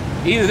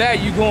 Either that,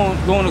 you going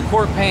to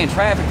court paying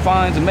traffic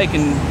fines and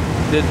making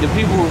the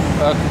people who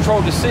control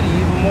the city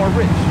even more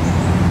rich.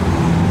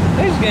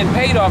 They just getting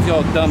paid off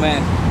y'all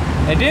dumbass.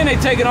 And then they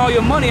taking all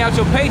your money out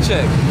your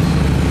paycheck.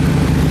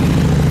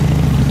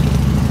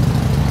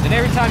 And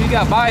every time you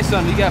got to buy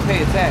something, you got to pay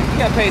a tax. You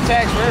got to pay a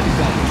tax for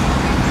everything.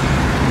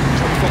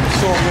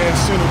 Fucking sorry-ass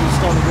senators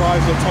starting to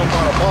rise up talking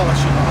about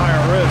abolishing the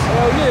IRS.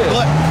 Hell yeah.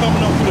 But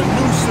coming up with a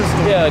new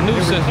system. Yeah, a new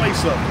system.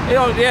 Replace of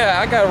it. Yeah,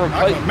 I got to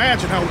replace. I can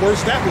imagine how worse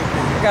that would be.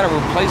 I got a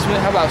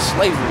replacement. How about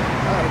slavery?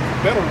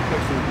 Better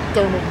replacement.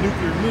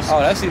 Thermonuclear missiles.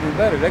 Oh, that's even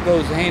better. That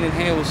goes hand in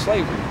hand with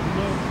slavery. You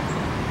know?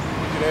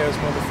 Wicked ass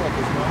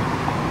motherfuckers, man.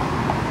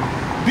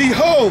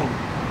 Behold,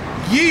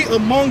 ye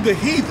among the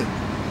heathen,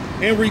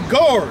 and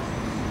regard,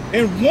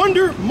 and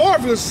wonder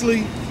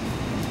marvelously,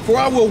 for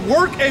I will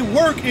work a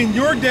work in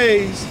your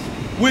days,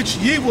 which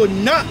ye will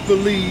not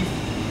believe,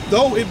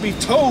 though it be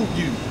told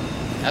you.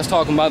 That's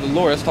talking about the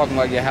Lord. That's talking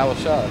about Yahweh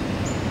Shai.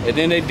 And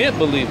then they did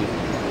believe it.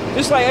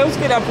 Just like, let's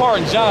get that part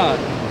in John.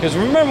 Because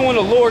remember when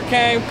the Lord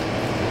came,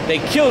 they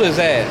killed his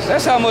ass.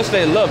 That's how much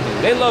they loved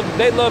him. They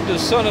loved the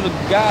Son of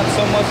God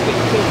so much they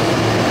killed him.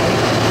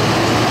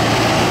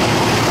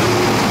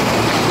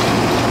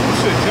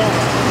 Shit, John.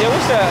 Yeah,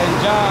 what's that in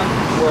John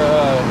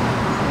where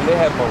when they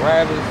had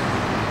Barabbas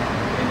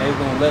and they was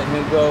gonna let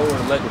him go or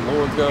let the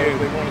Lord go? Yeah,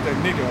 they wanted that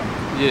nigga out.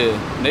 Yeah,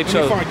 and they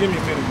chose. Give me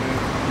a minute, man.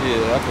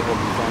 Yeah, I could help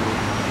you find it.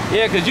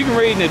 Yeah, because you can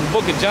read in the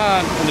book of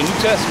John in the New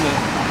Testament,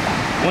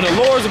 when the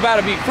Lord's about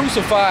to be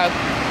crucified,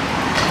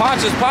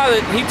 Pontius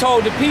Pilate, he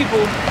told the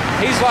people,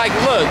 he's like,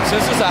 look,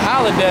 since it's a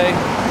holiday,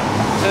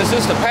 since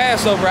it's the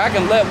Passover, I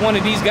can let one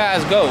of these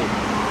guys go.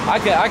 I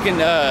can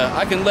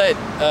let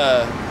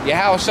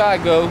Yahweh Shai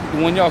go,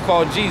 the one y'all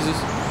call Jesus.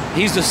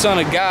 He's the Son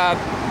of God.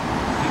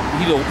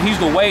 He's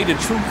the way, the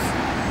truth,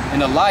 in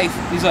the life.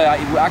 He's like,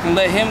 I can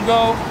let him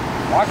go,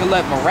 or I can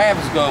let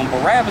Barabbas go. And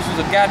Barabbas was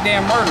a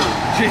goddamn murderer.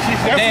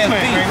 A damn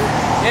thief.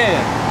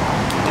 Yeah.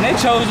 And they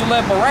chose to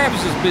let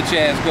Barabbas' bitch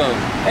ass go.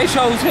 They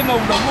chose him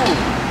over the Lord.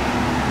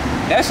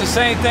 That's the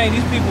same thing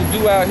these people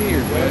do out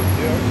here, bro.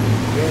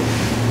 Yeah.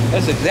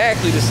 That's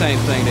exactly the same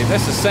thing.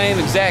 That's the same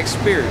exact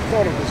spirit. I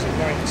thought it was the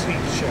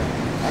 19th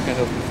chapter. I can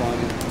help you find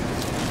it.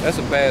 That's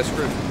a bad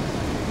scripture.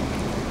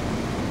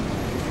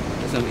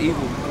 That's an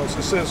evil. Oh, so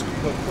it says,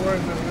 but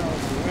Christ that now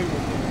is away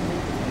with him,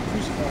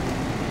 crucified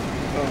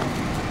him.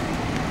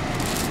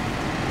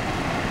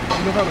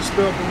 You know how to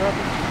spell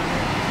Barabbas?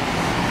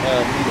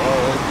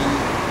 B-R-O-B.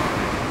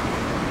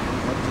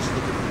 I'm just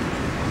looking at it.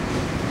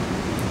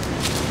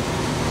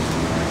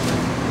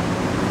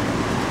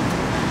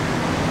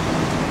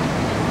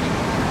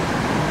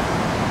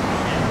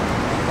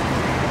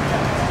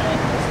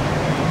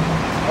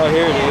 Oh,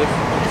 here it is.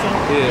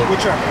 Yeah. Which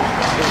chapter?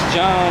 It's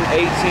John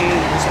 18.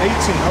 It's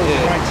 18. I was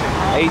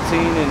 19.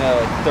 18 and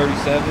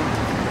 37.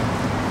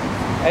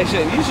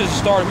 Actually, you should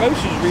start. Maybe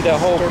you should read that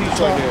whole piece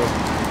right there.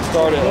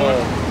 Start at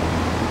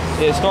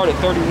yeah, start at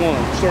 31.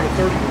 Start at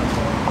 31. You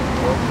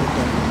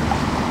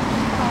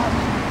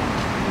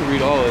can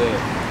read all of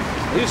that.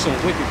 There's some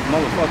wicked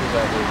motherfuckers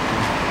out there.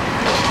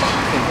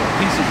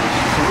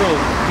 Some real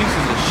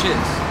pieces of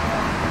shit.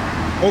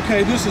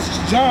 Okay, this is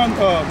John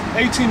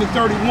 18 and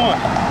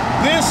 31.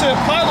 Then said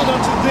Pilate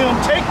unto them,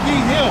 take ye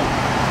him,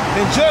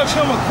 and judge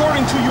him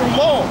according to your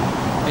law.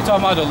 They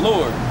talking about the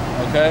Lord,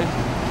 okay?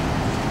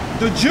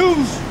 The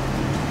Jews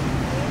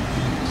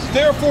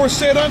therefore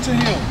said unto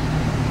him,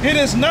 it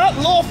is not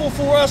lawful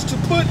for us to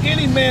put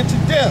any man to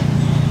death,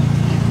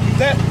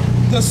 that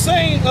the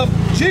saying of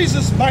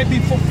Jesus might be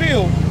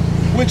fulfilled,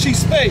 which he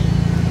spake,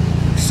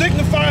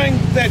 signifying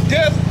that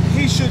death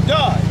he should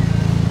die.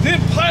 Then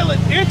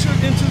Pilate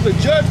entered into the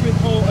judgment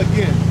hall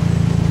again,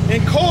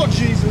 and called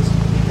Jesus,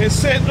 and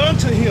said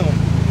unto him,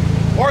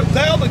 art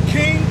thou the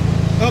king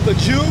of the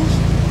Jews?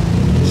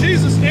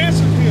 Jesus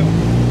answered him,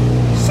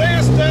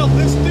 sayest thou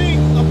this thing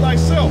of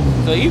thyself?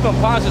 So even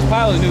Pontius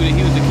Pilate knew that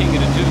he was the king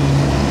of the Jews.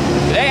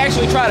 They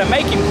actually try to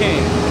make him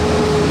king.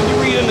 When you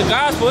read in the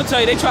gospel, it'll tell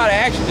you they try to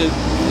actually,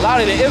 a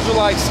lot of the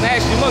Israelites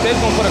snatched him up. They're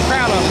going to put a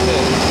crown on his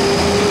head.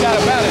 He got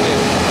him out of there.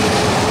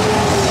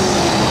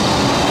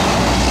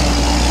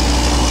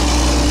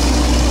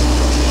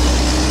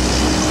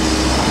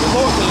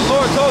 The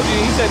Lord told you,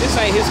 he said this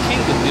ain't his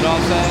kingdom, you know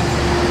what I'm saying?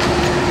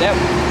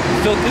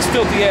 This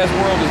filthy ass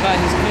world is not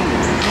his kingdom.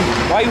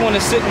 Why you want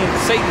to sit in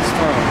Satan's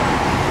throne?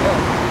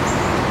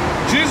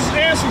 Yeah. Jesus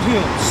answered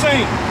him,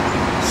 saying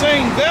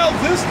thou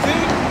this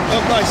thing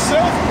of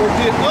thyself, or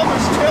did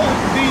others tell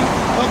thee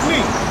of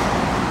me?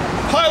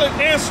 Pilate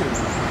answered,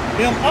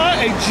 am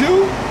I a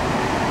Jew?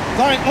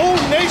 Thine own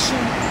nation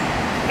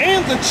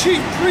and the chief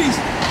priest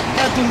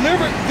have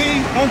delivered thee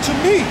unto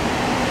me.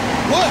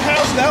 What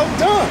hast thou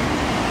done?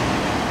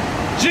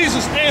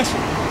 Jesus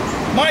answered,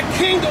 my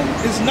kingdom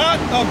is not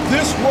of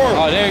this world.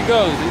 Oh, there it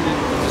goes.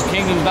 His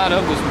kingdom's not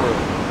of this world.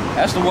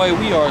 That's the way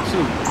we are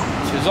too.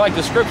 It's like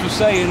the scriptures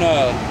say in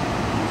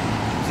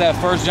is that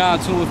 1 John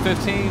 2 and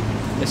 15?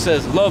 It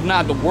says, love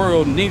not the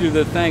world, neither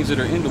the things that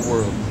are in the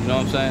world. You know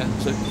what I'm saying?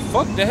 So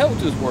fuck the hell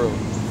with this world.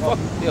 Fuck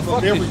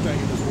everything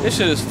in this world. This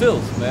shit is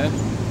filth, man.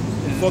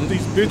 Fuck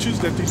these bitches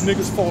that these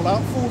niggas fall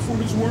out for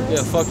this world.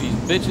 Yeah, fuck these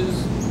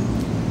bitches.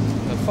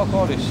 Yeah, fuck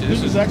all this shit.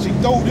 Niggas actually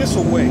throw this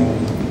away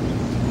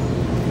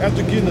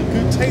after getting a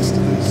good taste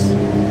of this.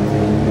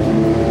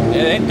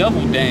 Yeah, they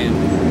double damn.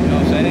 You know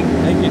what I'm saying?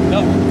 They get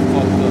double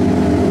fucked up.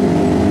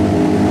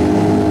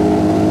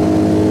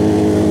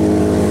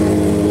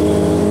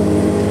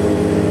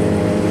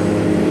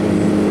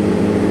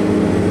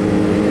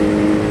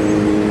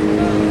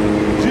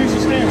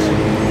 Jesus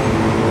answered,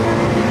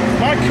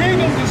 my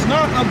kingdom is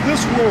not of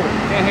this world.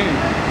 Can't hear you.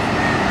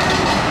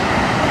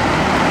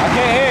 I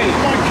can't hear you. If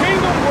my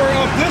kingdom were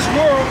of this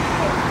world,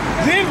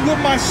 then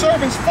would my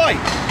servants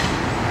fight,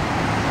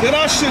 that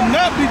I should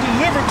not be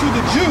delivered to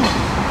the Jews.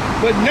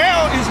 But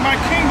now is my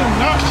kingdom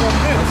not from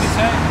this. What's he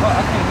saying? Oh,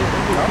 I can't hear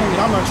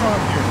it. I'm not trying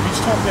to hear it. He's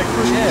talking that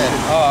Christian shit.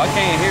 Oh, I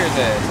can't hear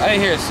that. I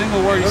didn't hear a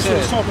single word he That's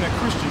said. what he's talking that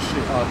Christian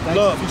shit. Oh, thank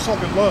love. you. He's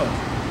talking love.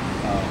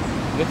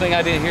 Good thing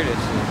I didn't hear that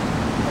shit.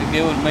 Like,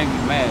 it would make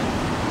me mad.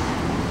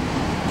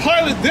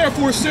 Pilate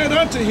therefore said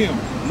unto him,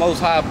 Most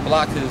High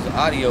blocked his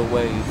audio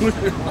waves.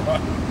 I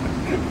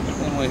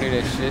don't want to hear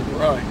that shit.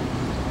 Right.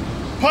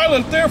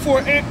 Pilate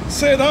therefore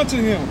said unto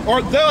him,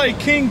 art thou a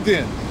king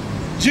then?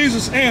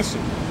 Jesus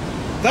answered,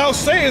 thou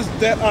sayest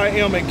that I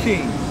am a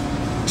king.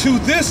 To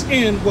this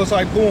end was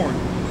I born,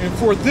 and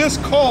for this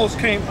cause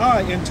came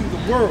I into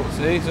the world.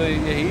 See, so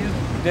yeah, he's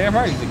damn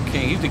right he's the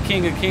king. He's the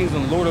king of kings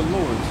and lord of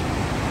lords.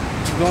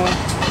 Keep going.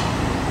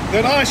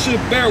 That I should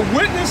bear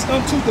witness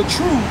unto the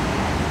truth.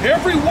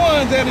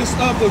 Everyone that is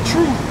of the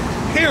truth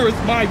heareth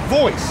my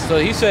voice. So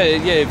he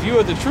said, yeah, if you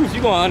are the truth,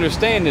 you're going to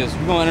understand this.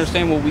 You're going to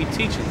understand what we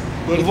teaching.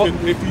 But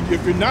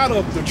if you're not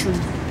of the truth,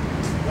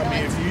 I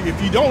mean,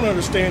 if you don't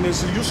understand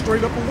this, you're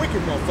straight up a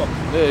wicked motherfucker.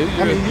 Yeah,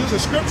 I mean, there's a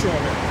scripture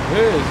on that.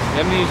 There is.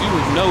 That means you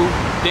was no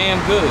damn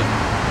good.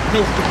 No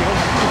damn good.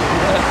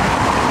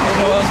 You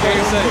know what else they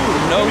say?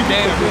 No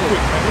damn good.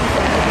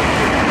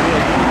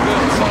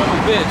 Good son of a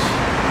bitch. You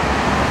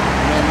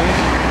know what I mean?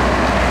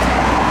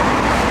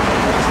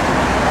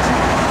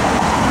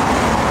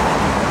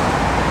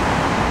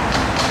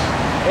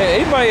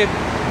 Hey,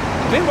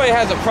 if anybody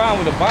has a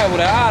problem with the Bible,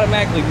 they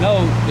automatically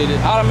know that it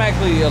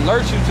automatically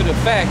alerts you to the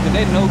fact that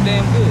they know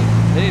damn good.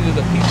 They just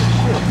a piece of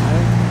shit,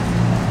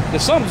 man.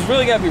 There's something's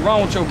really got to be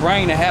wrong with your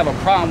brain to have a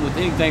problem with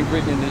anything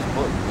written in this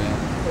book, man.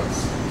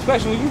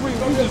 Especially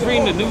when you're just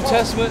reading the New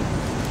Testament.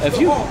 If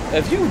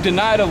you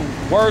deny the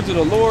words of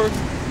the Lord,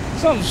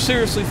 something's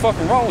seriously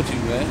fucking wrong with you,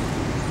 man.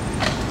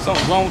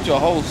 Something's wrong with your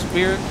whole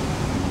spirit.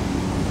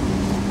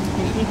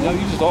 You know,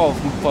 you just all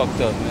fucked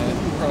up, man.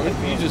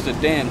 You just a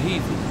damn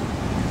heathen.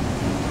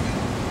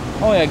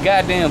 Only a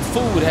goddamn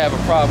fool would have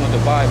a problem with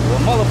the Bible. A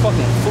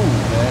motherfucking fool,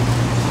 man.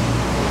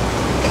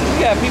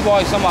 You got people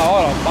always talking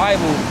about, oh,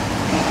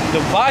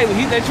 the Bible,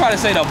 they try to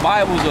say the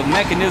Bible's a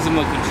mechanism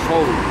of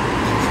control.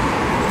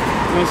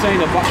 You know what I'm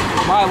saying? The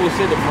Bible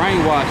said to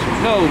brainwash you.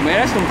 No,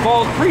 man, that's some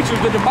false preachers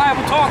that the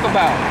Bible talk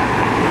about.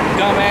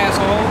 Dumb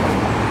asshole.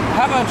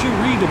 How about you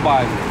read the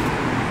Bible?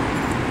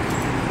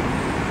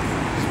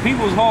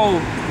 People's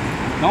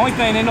the only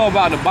thing they know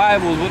about the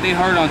Bible is what they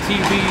heard on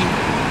TV,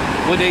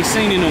 what they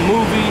seen in a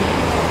movie,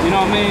 you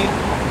know what I mean?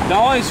 The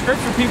only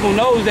scripture people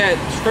know is that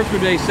scripture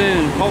they said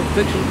in Pulp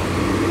Fiction.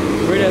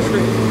 Read that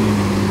scripture.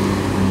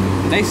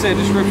 They said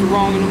the scripture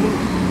wrong in the movie.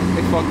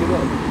 They fucked it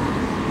up.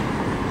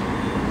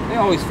 They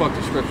always fuck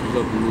the scriptures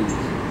up in movies.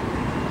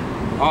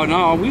 Oh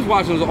no, we was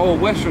watching this old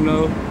Western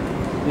though,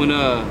 when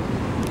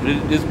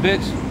this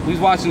bitch, we was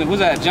watching, was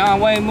that a John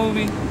Wayne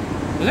movie?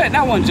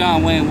 That wasn't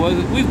John Wayne, was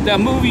it? That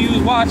movie you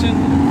was watching,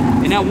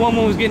 and that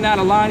woman was getting out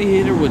of line, he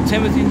hit her with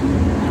Timothy,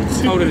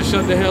 told her to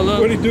shut the hell up.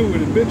 What'd he do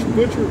with it?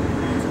 Butcher?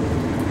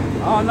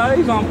 Oh, no,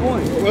 he's on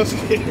point.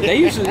 They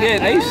used to,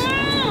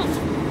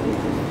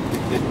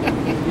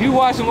 you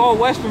watch some old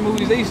Western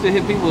movies, they used to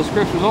hit people with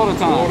scriptures all the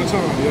time. All the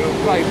time,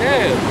 yeah. Like,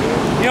 damn.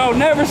 You don't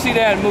never see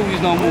that in movies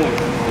no more.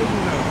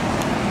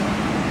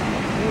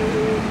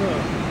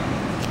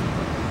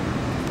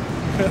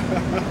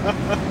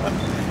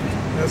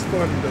 That's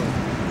funny though.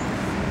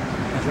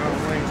 John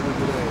Wayne's one of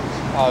those.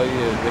 Oh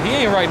yeah, but he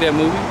ain't write that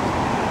movie.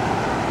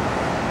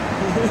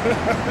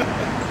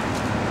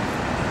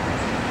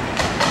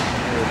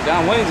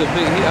 John Wayne's a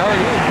big, I heard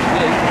he was, he's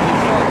a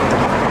big fucker.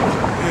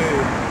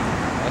 Yeah.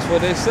 That's what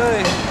they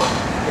say.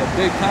 A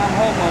big time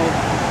homo.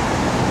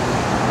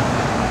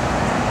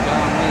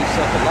 John Wayne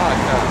sucked a lot of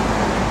cock.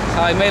 That's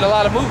how he made a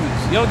lot of movies.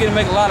 You don't get to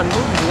make a lot of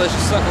movies unless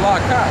you suck a lot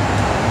of cock.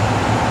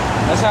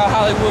 That's how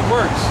Hollywood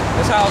works.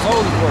 That's how it's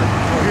always worked.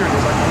 Oh, here it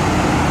is.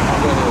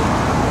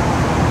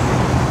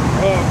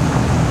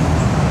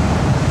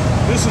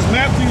 This is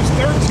Matthew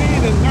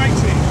 13 and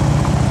 19.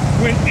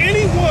 When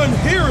anyone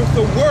heareth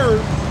the word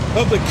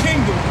of the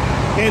kingdom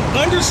and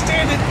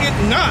understandeth it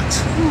not,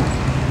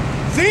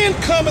 then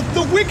cometh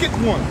the wicked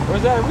one.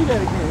 Where's that? Read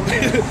that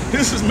again.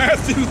 This is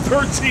Matthew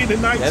 13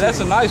 and 19. Yeah, that's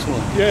a nice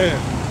one. Yeah.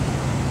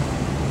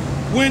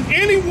 When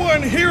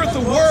anyone heareth the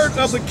word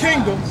of the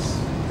kingdom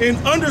and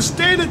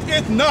understandeth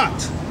it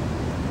not,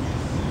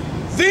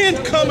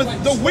 then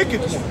cometh the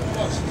wicked one,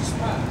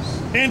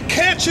 and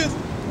catcheth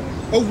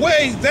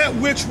away that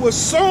which was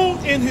sown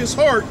in his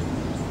heart.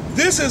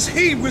 This is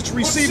he which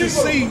receiveth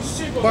seed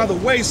by the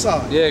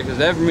wayside. Yeah, because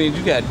that means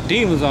you got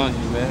demons on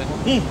you, man.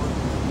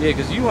 Yeah,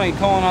 because you ain't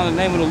calling on the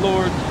name of the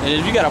Lord, and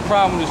if you got a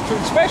problem with this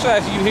truth, especially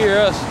after you hear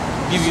us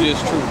give you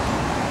this truth.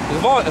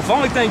 If the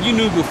only thing you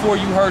knew before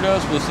you heard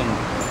us was some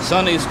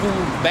Sunday school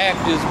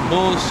Baptist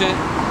bullshit,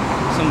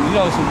 some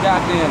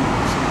goddamn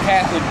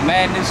Catholic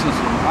madness and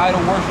some idol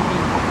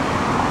worshiping,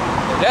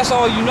 that's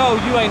all you know.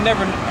 You ain't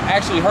never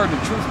actually heard the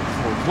truth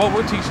before. What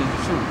we're teaching is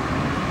the truth.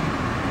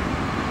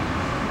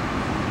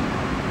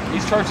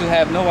 These churches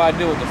have no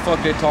idea what the fuck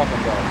they're talking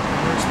about.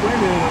 They're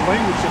explaining it in a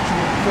language that you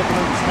don't fucking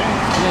understand.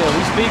 Yeah,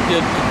 we speak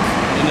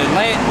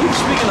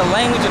in the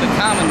language of the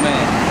common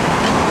man.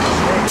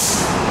 You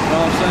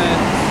know what I'm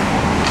saying?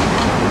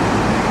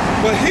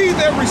 But he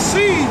that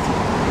received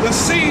the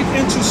seed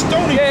into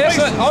stony places.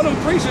 Yeah, all them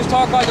preachers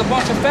talk like a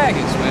bunch of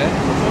faggots, man.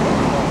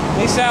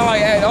 They sound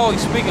like, oh,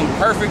 he's speaking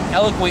perfect,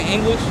 eloquent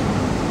English.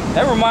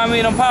 That remind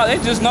me of them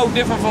politicians. They're just no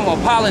different from a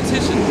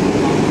politician.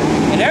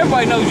 And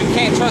everybody knows you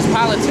can't trust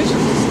politicians. You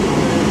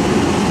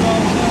know what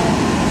I'm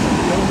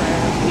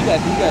saying? He got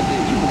the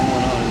evil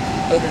one on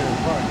it.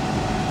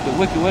 The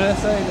wicked, what did I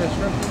say? That's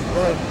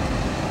right.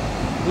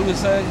 Who did it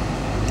say?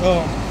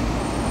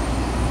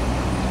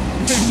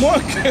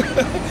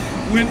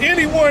 When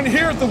anyone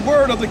heareth the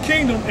word of the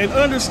kingdom and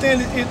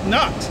understandeth it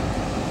not,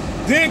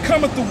 then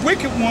cometh the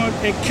wicked one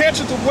and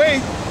catcheth away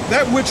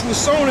that which was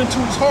sown into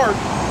his heart.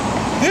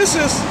 This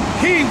is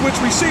he which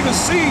receiveth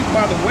seed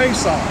by the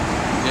wayside.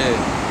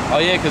 Yeah.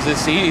 Oh yeah, because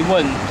he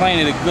wasn't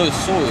planted in good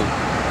soil.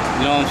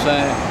 You know what I'm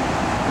saying?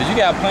 Because you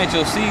gotta plant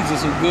your seeds in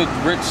some good,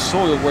 rich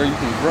soil where you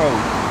can grow.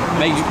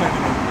 Make you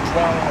planted in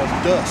drowning of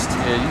dust.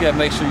 Yeah, you gotta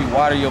make sure you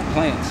water your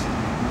plants.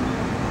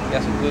 You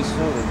got some good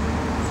soil.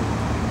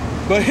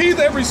 But he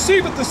that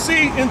receiveth the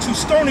seed into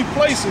stony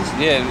places.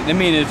 Yeah, I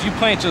mean, if you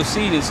plant your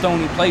seed in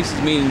stony places,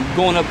 I mean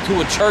going up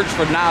to a church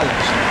for knowledge.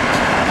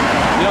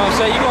 You know what I'm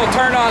saying? You're gonna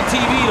turn on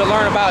TV to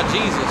learn about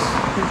Jesus.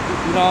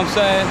 You know what I'm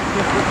saying?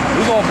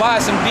 We're gonna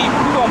buy some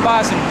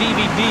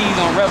DVDs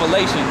on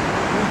Revelation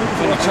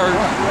for the church.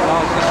 You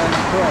know what I'm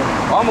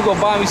saying? Or I'm gonna go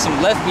buy me some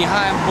Left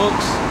Behind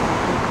books.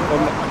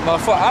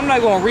 I'm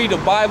not gonna read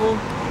the Bible.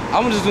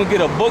 I'm just gonna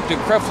get a book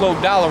that Creflo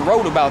Dollar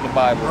wrote about the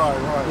Bible.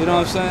 Right. You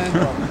know what I'm saying?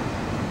 Right.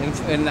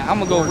 And I'm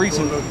gonna go read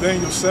some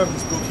Daniel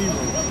 7's book he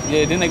wrote.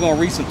 Yeah, then they're gonna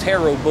read some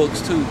tarot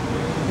books too.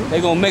 They're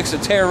gonna mix the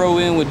tarot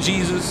in with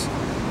Jesus,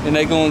 and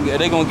they're gonna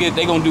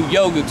do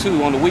yoga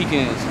too on the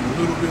weekends. A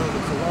little bit of the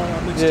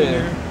Quran mixed in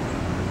there.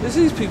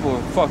 These people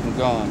are fucking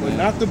gone, But man.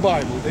 not the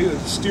Bible. They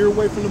steer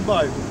away from the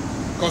Bible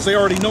because they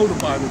already know the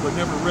Bible but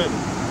never read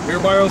it.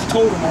 Everybody else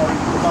told them already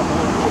about the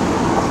whole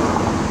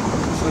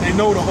book. So they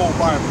know the whole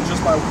Bible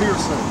just by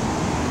hearsay.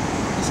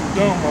 Some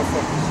dumb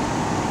motherfuckers.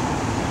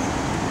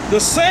 The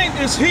saint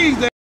is he that